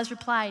 Boaz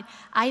replied,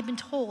 I have been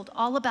told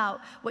all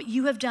about what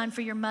you have done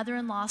for your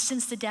mother-in-law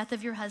since the death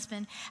of your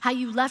husband, how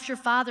you left your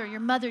father,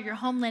 your mother, your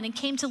homeland, and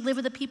came to live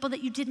with a people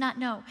that you did not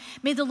know.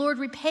 May the Lord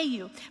repay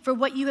you for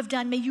what you have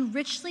done. May you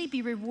richly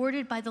be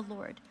rewarded by the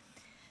Lord.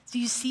 Do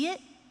you see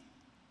it?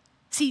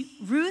 See,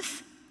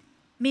 Ruth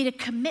made a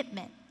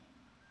commitment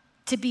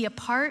to be a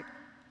part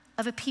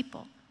of a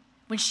people.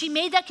 When she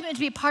made that commitment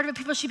to be a part of a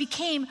people, she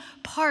became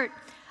part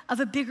of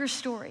a bigger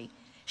story.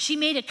 She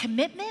made a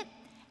commitment,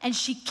 and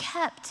she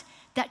kept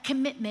that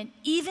commitment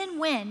even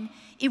when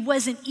it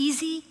wasn't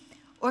easy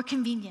or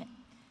convenient.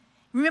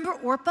 Remember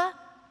Orpah?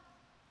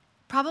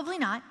 Probably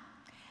not,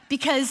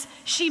 because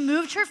she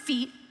moved her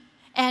feet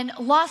and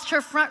lost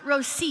her front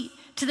row seat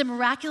to the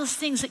miraculous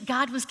things that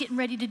God was getting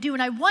ready to do.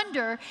 And I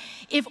wonder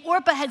if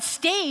Orpah had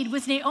stayed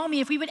with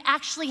Naomi, if we would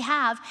actually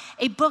have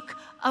a book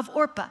of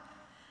Orpah.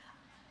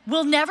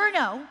 We'll never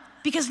know,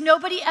 because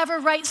nobody ever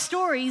writes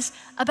stories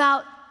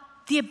about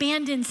the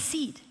abandoned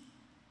seed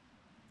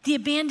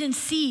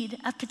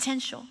of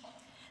potential.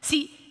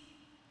 See,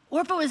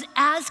 Orpah was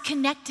as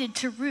connected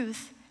to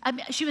Ruth.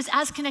 She was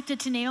as connected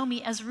to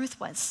Naomi as Ruth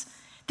was.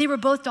 They were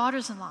both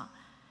daughters-in-law.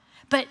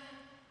 But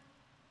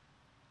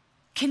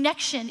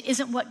connection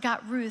isn't what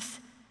got Ruth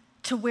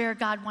to where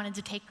God wanted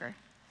to take her.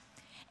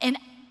 And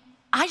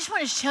I just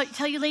want to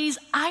tell you, ladies,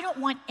 I don't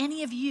want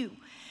any of you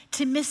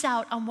to miss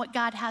out on what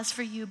God has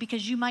for you,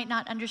 because you might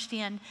not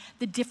understand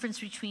the difference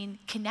between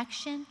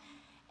connection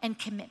and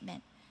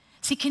commitment.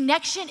 See,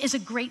 connection is a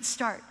great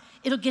start.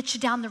 It'll get you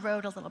down the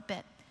road a little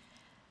bit,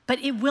 but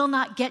it will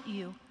not get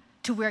you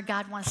to where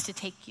God wants to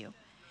take you.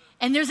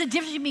 And there's a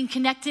difference between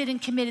connected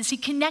and committed. See,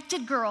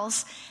 connected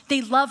girls,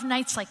 they love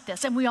nights like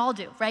this, and we all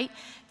do, right?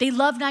 They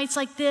love nights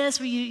like this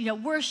where you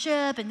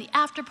worship and the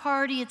after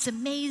party, it's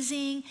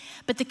amazing.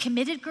 But the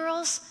committed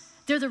girls,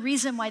 they're the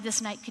reason why this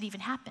night could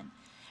even happen.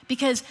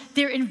 Because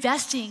they're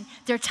investing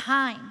their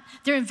time,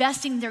 they're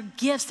investing their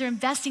gifts, they're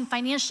investing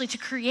financially to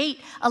create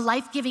a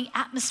life-giving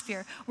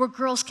atmosphere where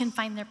girls can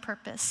find their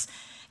purpose.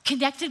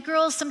 Connected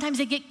girls, sometimes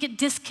they get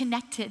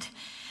disconnected.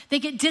 They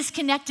get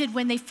disconnected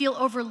when they feel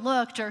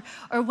overlooked or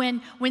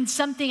when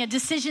a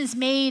decision's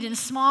made in a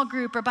small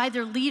group or by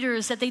their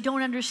leaders that they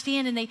don't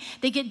understand, and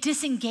they get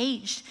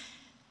disengaged.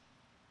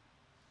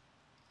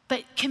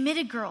 But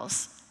committed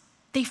girls,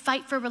 they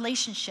fight for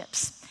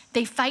relationships.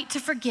 They fight to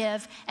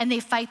forgive, and they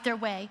fight their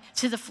way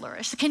to the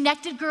flourish. The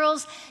connected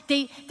girls,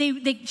 they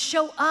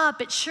show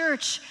up at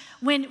church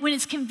when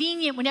it's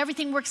convenient, when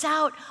everything works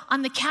out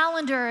on the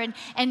calendar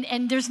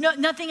and there's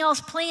nothing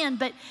else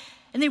planned,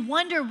 and they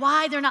wonder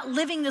why they're not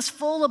living this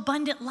full,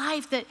 abundant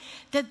life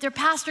that their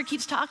pastor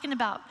keeps talking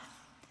about.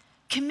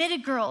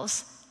 Committed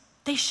girls,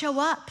 they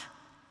show up.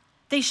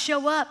 They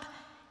show up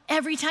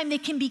every time. They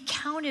can be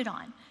counted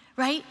on,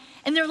 right?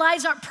 And their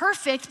lives aren't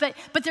perfect,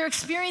 but they're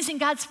experiencing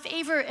God's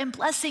favor and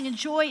blessing and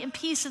joy and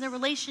peace in their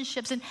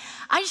relationships. And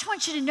I just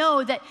want you to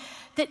know that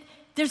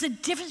there's a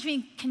difference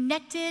between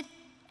connected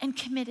and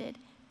committed.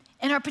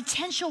 And our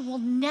potential will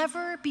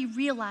never be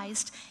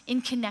realized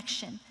in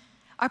connection.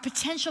 Our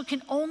potential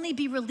can only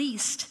be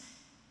released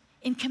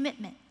in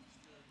commitment.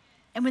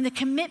 And when the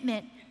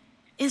commitment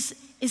is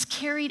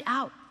carried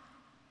out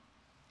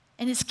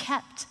and is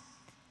kept.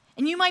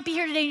 And you might be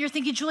here today and you're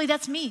thinking, Julie,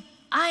 that's me.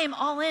 I am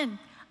all in.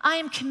 I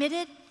am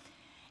committed,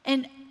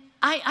 and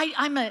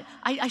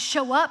I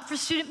show up for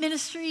student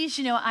ministries.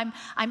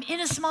 I'm in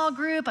a small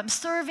group. I'm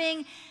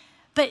serving,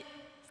 but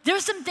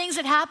there's some things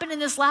that happened in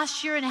this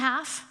last year and a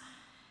half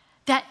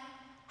that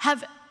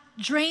have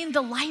drained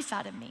the life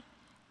out of me.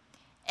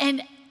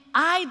 And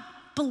I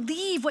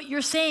believe what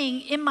you're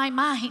saying in my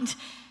mind.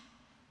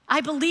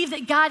 I believe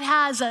that God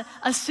has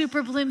a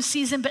super bloom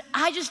season, but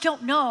I just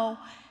don't know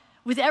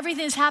with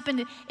everything that's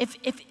happened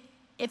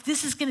if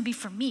this is going to be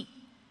for me.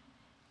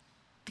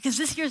 Because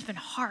this year's been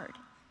hard,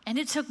 and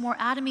it took more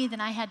out of me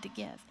than I had to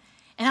give.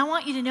 And I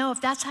want you to know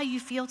if that's how you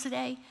feel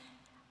today,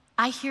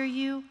 I hear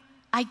you,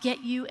 I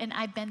get you, and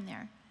I've been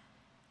there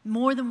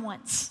more than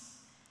once.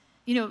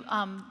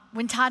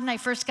 When Todd and I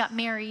first got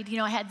married,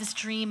 I had this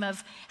dream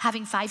of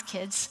having 5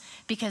 kids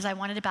because I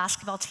wanted a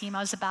basketball team.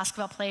 I was a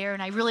basketball player,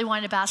 and I really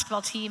wanted a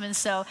basketball team, and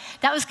so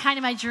that was kind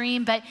of my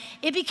dream. But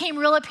it became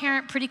real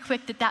apparent pretty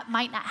quick that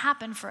might not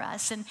happen for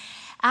us. And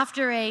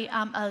after a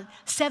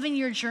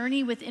 7-year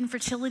journey with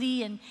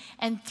infertility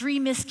and 3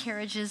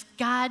 miscarriages,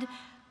 God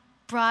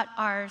brought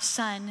our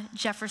son,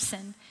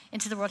 Jefferson,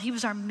 into the world. He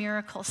was our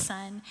miracle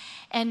son.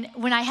 And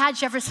when I had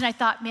Jefferson, I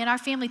thought, man, our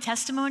family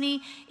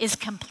testimony is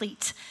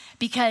complete.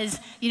 Because,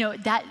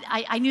 that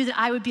I knew that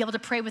I would be able to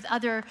pray with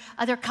other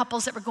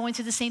couples that were going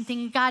through the same thing.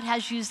 And God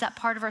has used that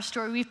part of our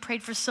story. We've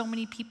prayed for so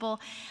many people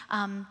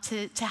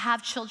to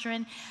have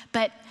children.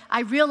 But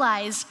I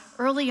realized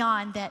early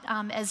on that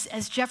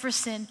as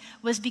Jefferson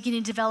was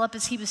beginning to develop,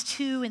 as he was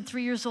 2 and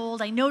 3 years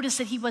old, I noticed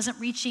that he wasn't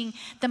reaching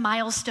the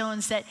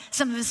milestones that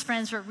some of his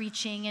friends were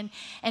reaching.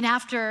 And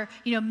after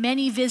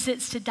many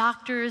visits to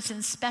doctors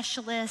and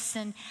specialists,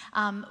 and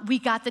we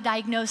got the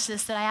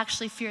diagnosis that I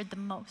actually feared the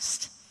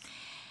most.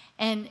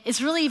 And it's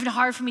really even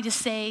hard for me to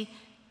say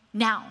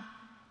now,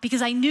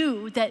 because I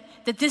knew that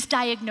this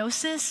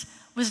diagnosis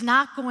was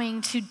not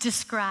going to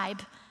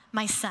describe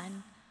my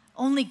son.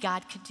 Only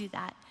God could do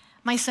that.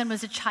 My son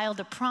was a child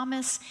of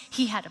promise.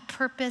 He had a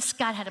purpose.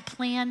 God had a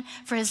plan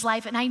for his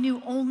life, and I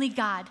knew only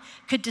God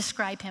could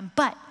describe him.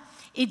 But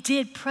it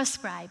did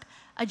prescribe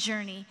a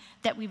journey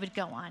that we would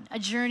go on, a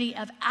journey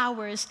of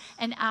hours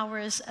and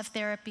hours of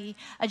therapy,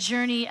 a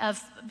journey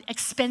of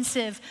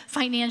expensive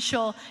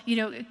financial,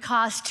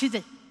 cost to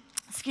the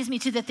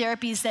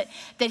therapies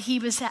that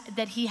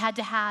he had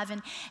to have.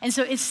 And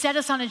so it set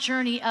us on a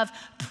journey of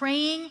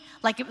praying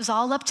like it was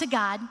all up to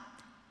God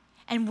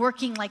and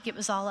working like it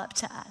was all up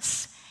to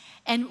us.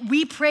 And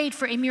we prayed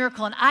for a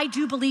miracle, and I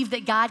do believe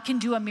that God can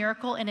do a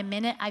miracle in a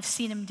minute. I've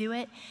seen him do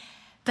it.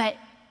 But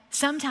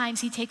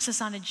sometimes he takes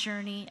us on a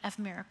journey of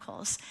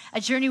miracles,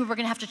 a journey where we're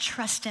going to have to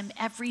trust him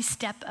every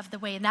step of the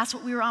way. And that's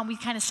what we were on. We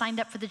kind of signed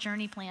up for the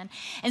journey plan.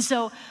 And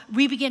so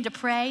we began to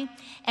pray,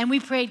 and we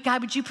prayed,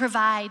 God, would you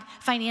provide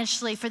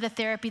financially for the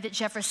therapy that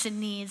Jefferson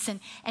needs? And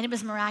it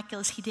was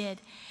miraculous. He did.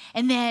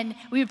 And then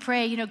we would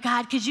pray,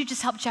 God, could you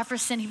just help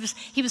Jefferson?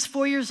 He was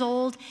 4 years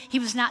old. He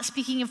was not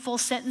speaking in full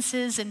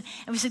sentences. And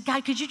we said,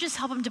 God, could you just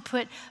help him to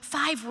put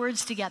 5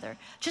 words together?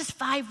 Just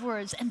 5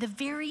 words. And the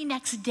very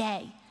next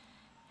day,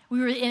 we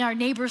were in our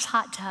neighbor's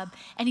hot tub,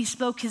 and he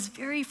spoke his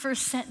very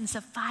first sentence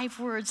of 5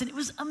 words, and it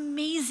was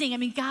amazing. I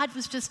mean, God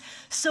was just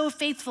so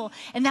faithful.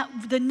 And that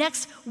the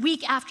next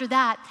week after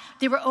that,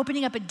 they were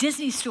opening up a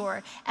Disney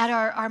store at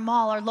our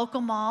mall, our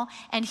local mall,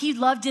 and he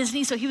loved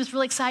Disney, so he was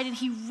really excited.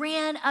 He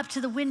ran up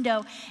to the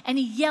window, and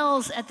he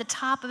yells at the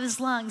top of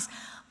his lungs,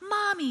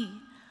 "Mommy,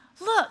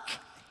 look,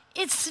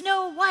 it's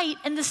Snow White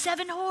and the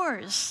 7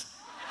 whores."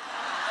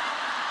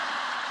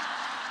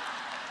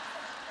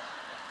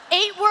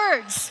 8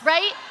 words,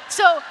 right?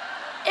 So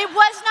it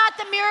was not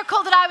the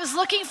miracle that I was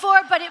looking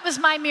for, but it was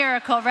my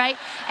miracle, right?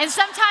 And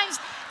sometimes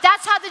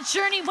that's how the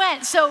journey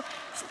went. So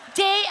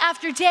day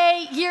after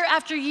day, year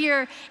after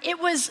year, it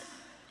was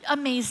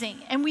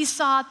amazing. And we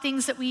saw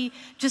things that we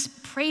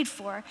just prayed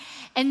for.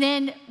 And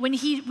then when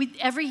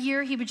every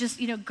year he would just,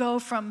 go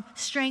from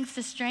strength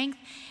to strength.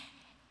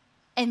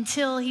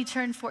 until he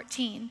turned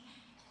 14,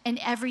 and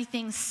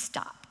everything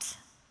stopped.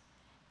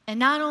 And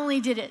not only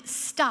did it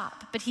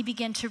stop, but he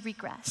began to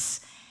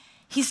regress.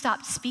 He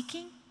stopped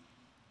speaking.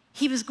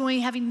 He was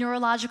having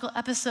neurological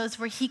episodes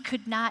where he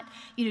could not,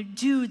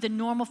 do the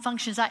normal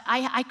functions.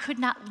 I could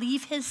not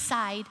leave his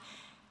side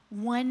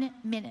 1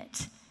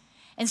 minute.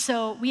 And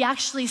so we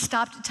actually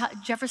stopped,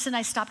 Jefferson and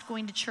I stopped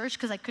going to church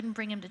because I couldn't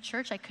bring him to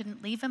church. I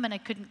couldn't leave him and I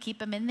couldn't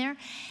keep him in there.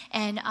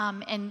 And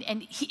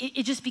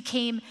it just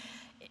became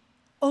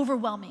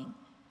overwhelming.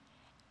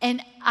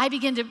 And I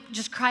began to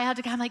just cry out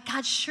to God. I'm like,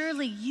 God,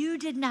 surely you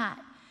did not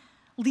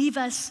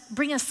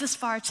bring us this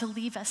far to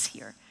leave us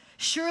here.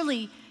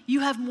 Surely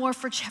you have more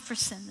for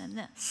Jefferson than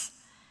this.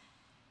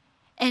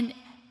 And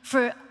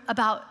for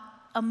about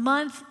a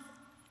month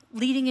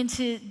leading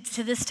into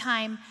this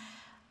time,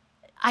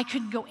 I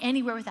couldn't go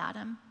anywhere without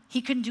him.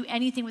 He couldn't do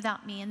anything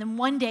without me. And then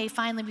one day,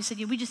 finally, we said,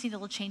 we just need a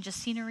little change of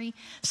scenery.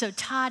 So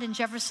Todd and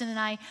Jefferson and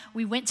I,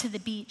 we went to the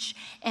beach,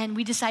 and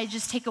we decided to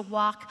just take a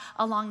walk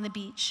along the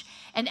beach.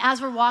 And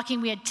as we're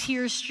walking, we had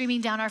tears streaming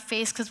down our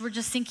face because we're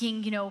just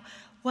thinking,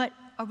 what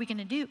are we going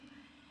to do?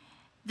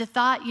 The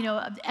thought,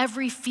 of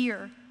every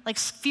fear, like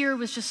fear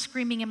was just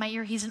screaming in my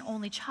ear. He's an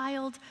only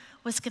child.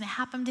 What's going to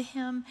happen to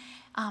him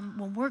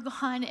when we're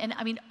gone?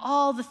 And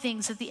all the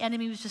things that the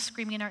enemy was just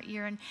screaming in our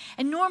ear.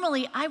 And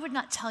normally, I would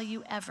not tell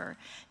you ever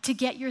to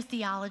get your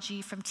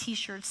theology from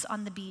t-shirts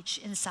on the beach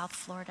in South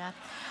Florida.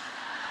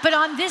 But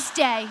on this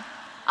day,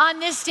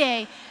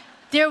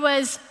 there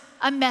was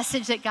a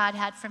message that God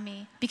had for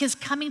me. Because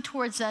coming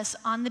towards us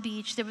on the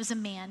beach, there was a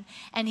man,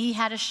 and he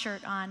had a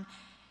shirt on.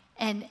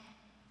 And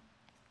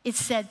it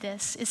said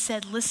this. It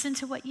said, listen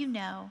to what you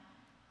know,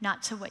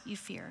 not to what you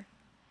fear.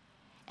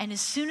 And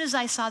as soon as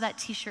I saw that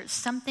t-shirt,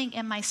 something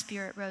in my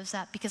spirit rose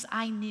up because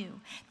I knew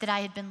that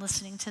I had been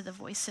listening to the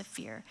voice of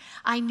fear.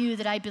 I knew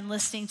that I'd been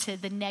listening to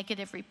the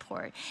negative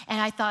report. And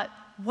I thought,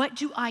 what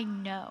do I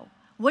know?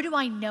 What do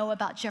I know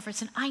about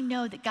Jefferson? I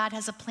know that God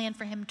has a plan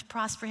for him to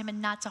prosper him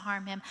and not to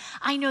harm him.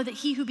 I know that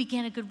he who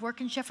began a good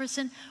work in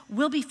Jefferson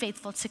will be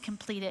faithful to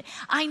complete it.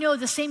 I know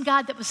the same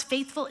God that was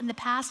faithful in the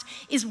past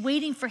is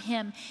waiting for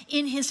him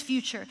in his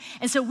future.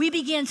 And so we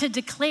began to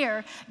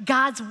declare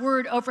God's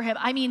word over him.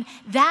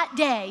 That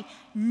day,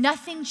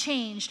 nothing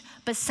changed,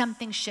 but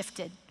something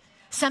shifted.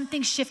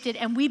 Something shifted,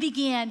 and we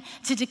began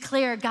to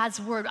declare God's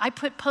word. I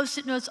put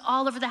Post-it notes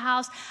all over the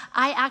house.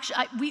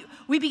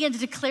 We began to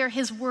declare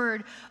his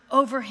word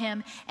over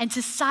him and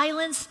to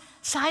silence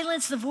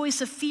the voice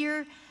of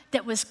fear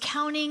that was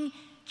counting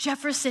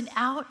Jefferson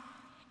out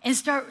and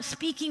start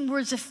speaking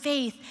words of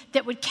faith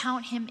that would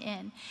count him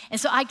in. And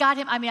so I got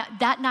him,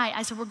 that night,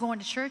 I said, we're going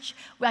to church.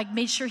 I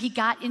made sure he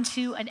got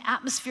into an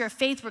atmosphere of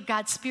faith where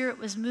God's spirit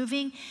was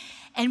moving,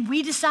 and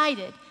we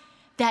decided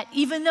that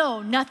even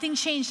though nothing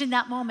changed in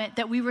that moment,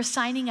 that we were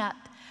signing up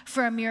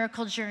for a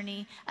miracle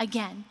journey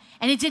again.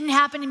 And it didn't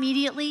happen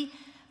immediately,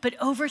 but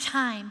over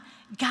time,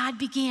 God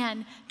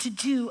began to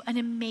do an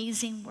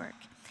amazing work.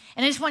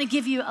 And I just want to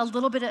give you a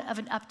little bit of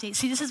an update.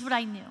 See, this is what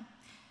I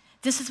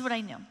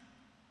knew.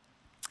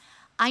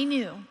 I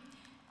knew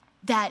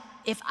that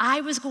if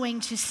I was going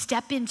to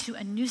step into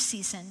a new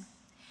season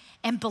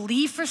and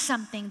believe for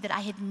something that I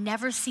had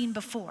never seen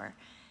before,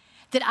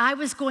 that I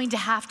was going to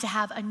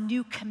have a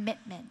new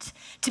commitment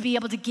to be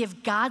able to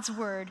give God's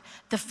word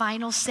the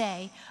final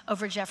say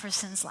over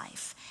Jefferson's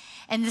life.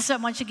 And I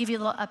want to give you a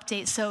little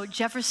update. So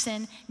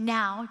Jefferson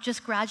now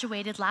just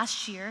graduated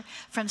last year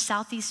from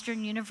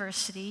Southeastern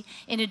University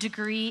in a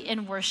degree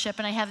in worship.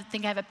 And I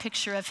think I have a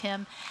picture of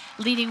him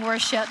leading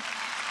worship.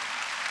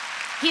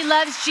 He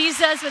loves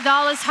Jesus with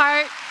all his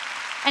heart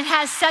and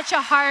has such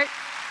a heart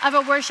of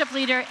a worship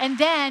leader. And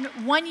then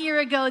 1 year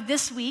ago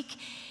this week,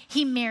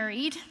 he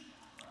married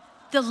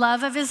the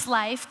love of his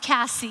life,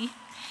 Cassie,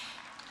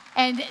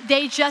 and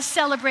they just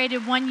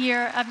celebrated 1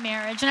 year of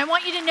marriage. And I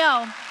want you to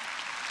know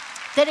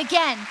that,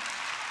 again,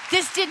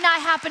 this did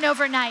not happen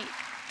overnight.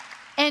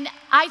 And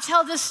I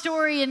tell this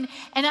story, and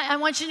I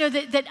want you to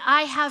know that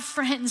I have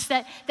friends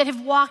that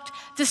have walked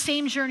the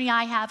same journey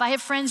I have. I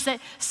have friends that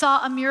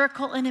saw a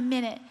miracle in a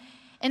minute,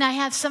 and I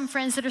have some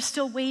friends that are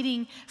still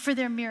waiting for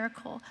their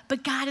miracle.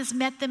 But God has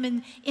met them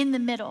in the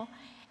middle,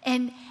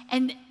 and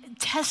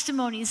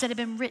testimonies that have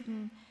been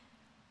written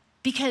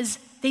because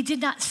they did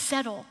not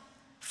settle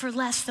for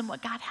less than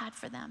what God had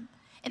for them.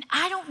 And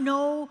I don't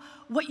know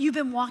what you've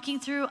been walking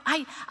through.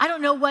 I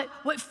don't know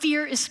what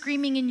fear is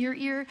screaming in your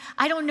ear.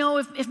 I don't know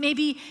if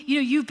maybe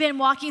you've been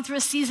walking through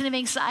a season of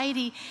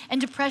anxiety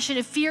and depression.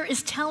 If fear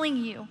is telling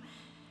you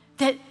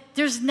that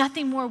there's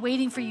nothing more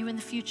waiting for you in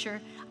the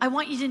future, I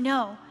want you to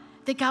know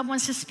that God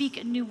wants to speak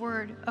a new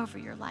word over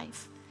your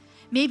life.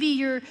 Maybe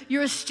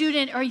you're a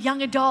student or a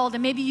young adult,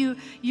 and maybe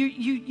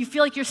you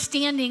feel like you're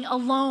standing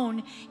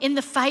alone in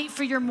the fight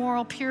for your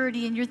moral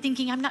purity, and you're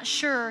thinking, I'm not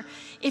sure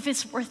if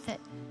it's worth it.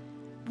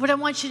 What I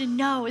want you to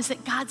know is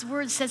that God's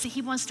word says that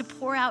he wants to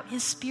pour out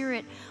his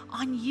spirit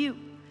on you,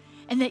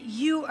 and that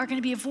you are going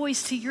to be a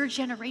voice to your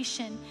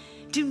generation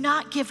Do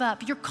not give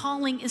up. Your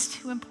calling is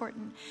too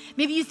important.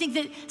 Maybe you think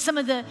that some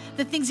of the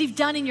things you've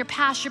done in your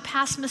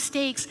past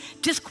mistakes,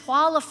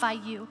 disqualify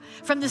you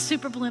from the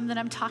super bloom that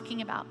I'm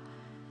talking about.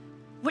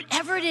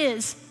 Whatever it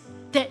is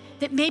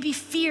that maybe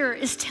fear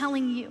is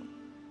telling you,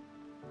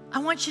 I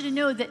want you to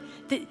know that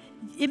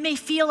it may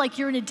feel like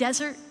you're in a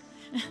desert.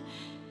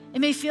 It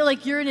may feel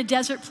like you're in a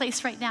desert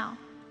place right now,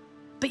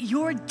 but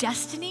your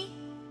destiny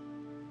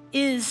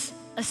is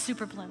a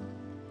super bloom.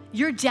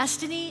 Your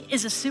destiny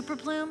is a super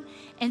bloom,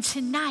 and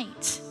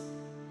tonight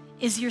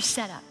is your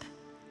setup.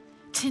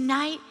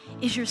 Tonight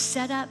is your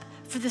setup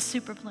for the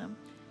super bloom.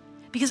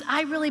 Because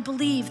I really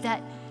believe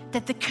that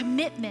the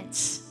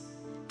commitments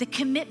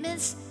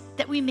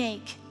that we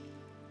make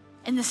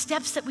and the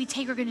steps that we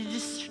take are going to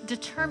just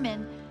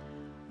determine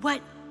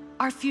what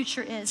our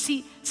future is.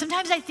 See,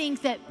 sometimes I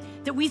think that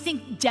we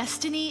think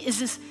destiny is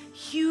this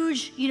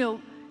huge,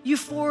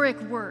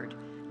 euphoric word.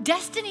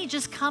 Destiny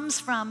just comes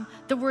from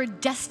the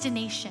word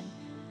destination.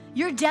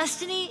 Your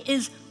destiny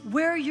is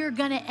where you're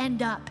gonna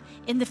end up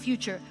in the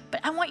future. But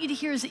I want you to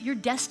hear is that your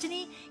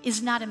destiny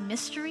is not a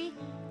mystery.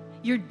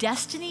 Your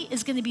destiny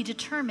is gonna be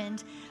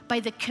determined by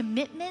the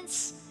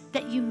commitments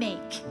that you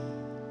make,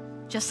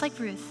 just like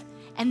Ruth,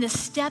 and the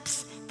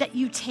steps that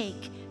you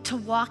take to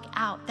walk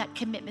out that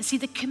commitment. See,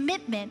 the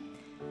commitment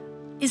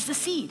is the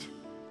seed.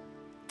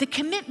 The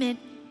commitment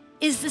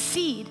is the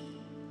seed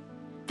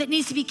that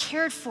needs to be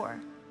cared for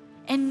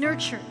and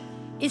nurtured.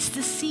 It's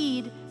the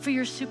seed for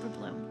your super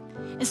bloom.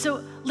 And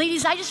so,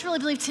 ladies, I just really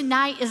believe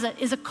tonight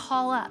is a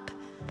call up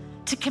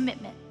to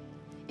commitment.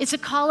 It's a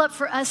call up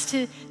for us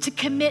to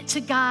commit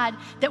to God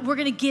that we're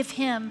gonna give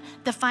him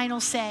the final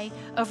say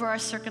over our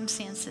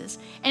circumstances.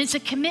 And it's a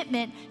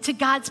commitment to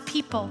God's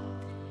people,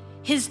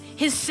 his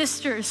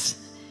sisters,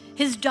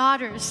 his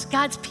daughters,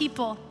 God's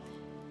people,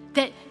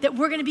 that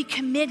we're gonna be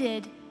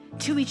committed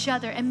to each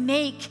other and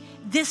make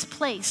this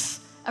place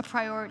a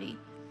priority.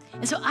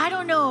 And so I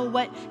don't know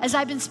as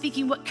I've been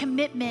speaking, what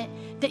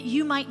commitment that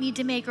you might need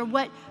to make or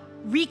what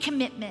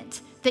recommitment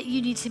that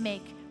you need to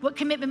make. What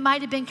commitment might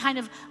have been kind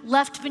of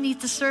left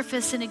beneath the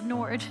surface and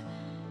ignored.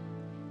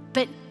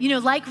 But,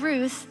 like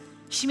Ruth,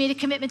 she made a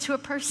commitment to a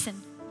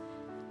person.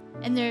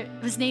 And there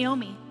was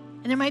Naomi.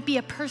 And there might be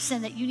a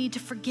person that you need to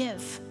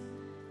forgive.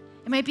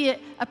 It might be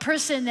a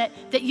person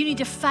that you need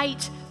to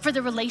fight for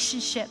the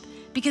relationship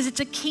because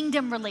it's a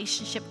kingdom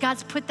relationship.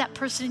 God's put that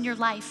person in your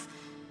life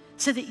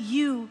so that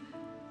you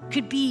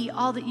could be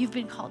all that you've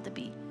been called to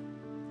be.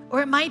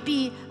 Or it might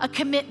be a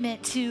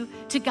commitment to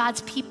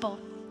God's people.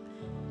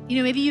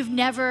 Maybe you've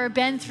never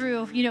been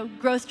through,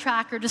 Growth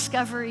Track or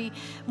Discovery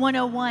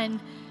 101.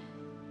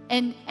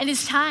 And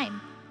it's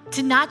time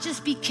to not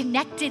just be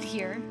connected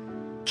here,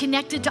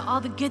 connected to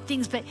all the good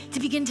things, but to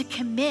begin to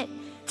commit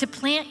to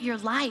plant your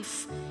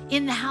life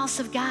in the house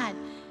of God.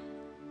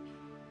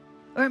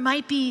 Or it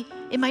might be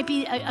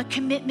a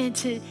commitment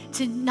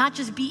to not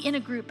just be in a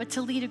group, but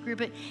to lead a group.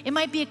 It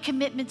might be a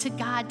commitment to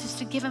God just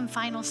to give him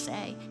final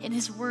say in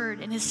his word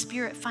and his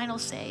spirit final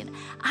say. And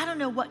I don't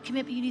know what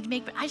commitment you need to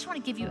make, but I just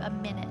want to give you a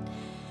minute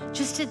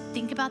just to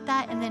think about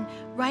that and then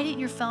write it in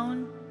your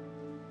phone,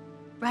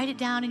 write it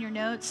down in your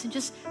notes, and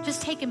just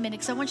take a minute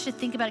because I want you to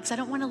think about it because I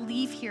don't want to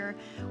leave here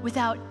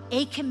without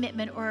a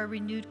commitment or a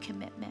renewed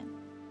commitment.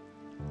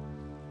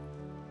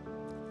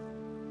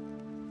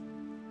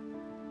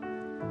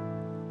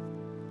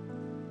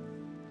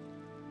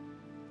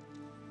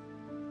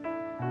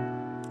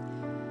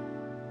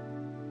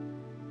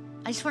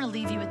 I just want to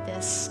leave you with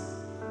this.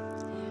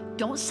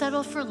 Don't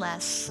settle for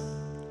less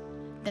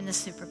than the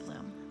super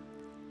bloom.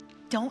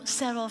 Don't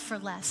settle for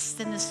less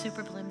than the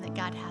super bloom that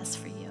God has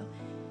for you.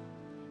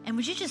 And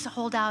would you just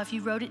hold out, if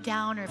you wrote it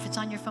down or if it's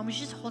on your phone, would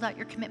you just hold out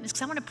your commitments?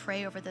 Because I want to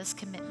pray over those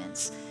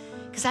commitments.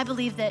 Because I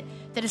believe that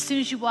as soon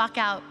as you walk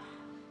out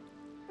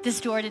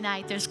this door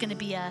tonight, there's going to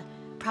be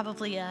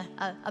probably a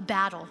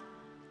battle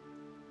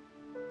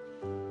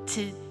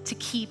to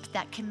keep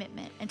that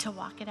commitment and to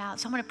walk it out.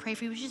 So I'm going to pray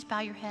for you. Would you just bow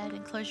your head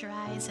and close your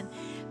eyes? And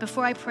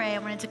before I pray, I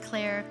want to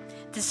declare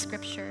this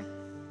scripture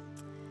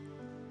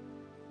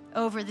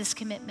over this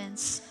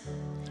commitments.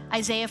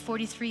 Isaiah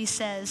 43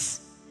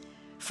 says,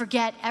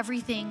 "Forget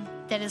everything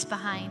that is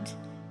behind.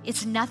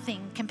 It's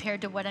nothing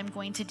compared to what I'm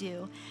going to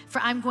do.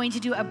 For I'm going to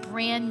do a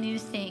brand new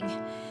thing.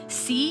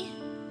 See,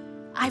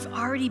 I've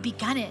already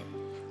begun it.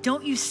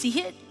 Don't you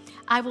see it?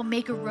 I will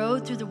make a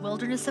road through the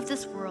wilderness of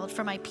this world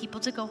for my people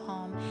to go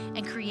home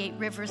and create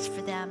rivers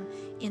for them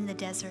in the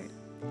desert."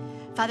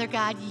 Father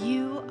God,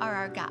 you are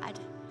our God.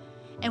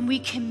 And we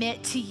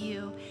commit to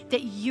you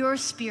that your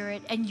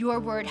spirit and your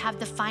word have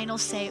the final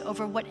say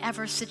over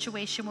whatever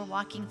situation we're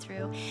walking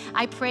through.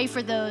 I pray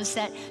for those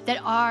that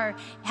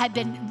had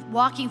been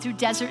walking through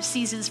desert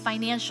seasons,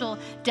 financial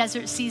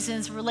desert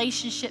seasons,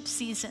 relationship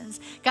seasons.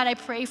 God, I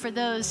pray for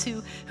those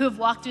who have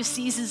walked through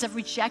seasons of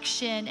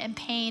rejection and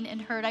pain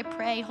and hurt. I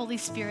pray, Holy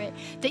Spirit,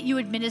 that you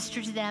would minister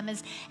to them.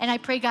 And I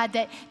pray, God,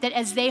 that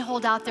as they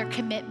hold out their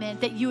commitment,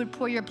 that you would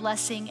pour your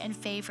blessing and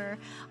favor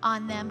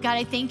on them. God,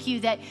 I thank you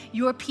that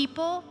your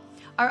people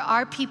are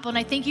our people. And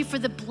I thank you for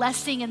the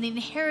blessing and the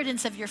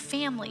inheritance of your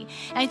family.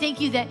 And I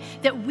thank you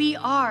that we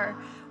are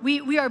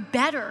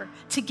better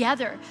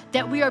together,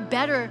 that we are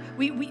better.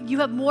 You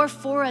have more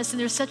for us, and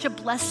there's such a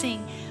blessing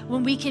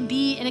when we can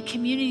be in a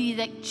community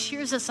that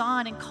cheers us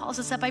on and calls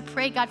us up. I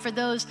pray, God, for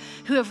those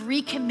who have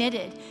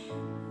recommitted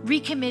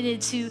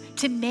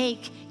to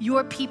make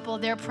your people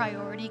their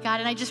priority, God.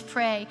 And I just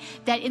pray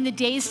that in the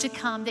days to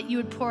come that you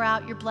would pour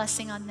out your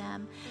blessing on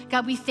them.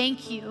 God, we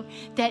thank you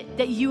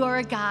that you are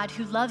a God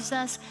who loves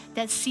us,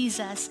 that sees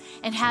us,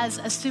 and has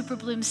a super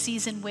bloom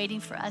season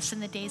waiting for us in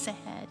the days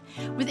ahead.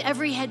 With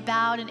every head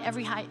bowed and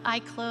every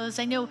eye closed,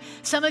 I know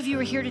some of you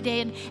are here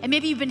today and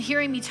maybe you've been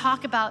hearing me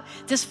talk about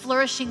this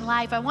flourishing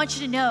life. I want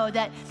you to know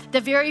that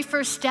the very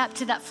first step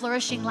to that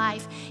flourishing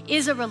life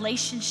is a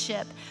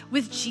relationship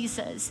with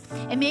Jesus.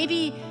 And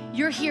maybe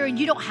you're here and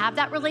you don't have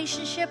that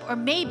relationship, or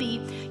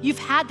maybe you've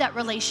had that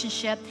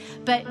relationship,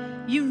 but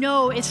you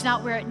know it's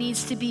not where it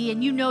needs to be,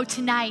 and you know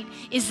tonight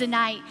is the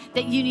night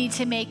that you need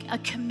to make a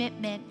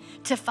commitment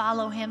to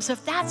follow him. So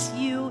if that's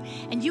you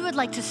and you would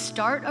like to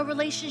start a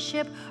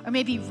relationship or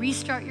maybe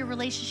restart your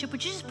relationship,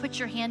 would you just put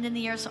your hand in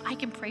the air so I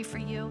can pray for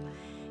you?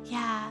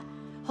 Yeah,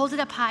 hold it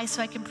up high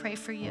so I can pray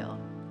for you.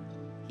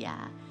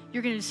 Yeah,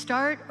 you're going to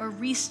start or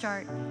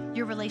restart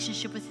your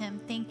relationship with him.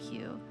 Thank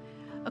you.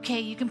 Okay,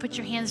 you can put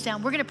your hands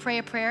down. We're going to pray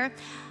a prayer.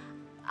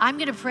 I'm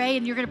going to pray,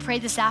 and you're going to pray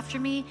this after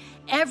me.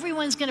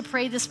 Everyone's going to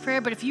pray this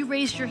prayer, but if you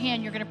raised your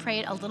hand, you're going to pray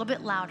it a little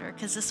bit louder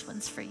because this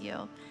one's for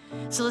you.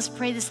 So let's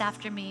pray this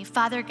after me.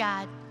 Father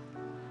God,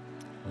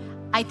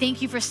 I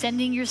thank you for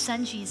sending your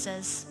son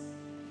Jesus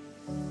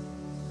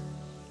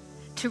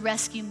to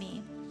rescue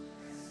me.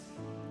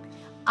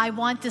 I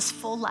want this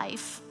full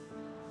life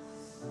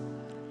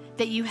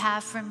that you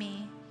have for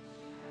me.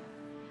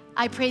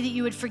 I pray that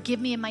you would forgive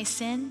me of my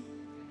sin,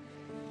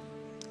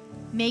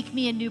 make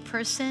me a new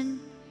person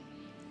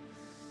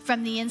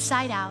from the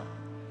inside out,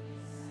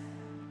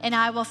 and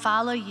I will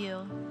follow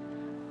you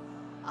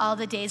all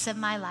the days of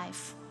my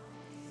life.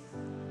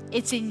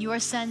 It's in your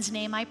son's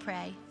name I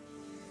pray.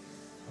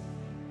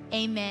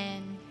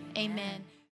 Amen. Amen.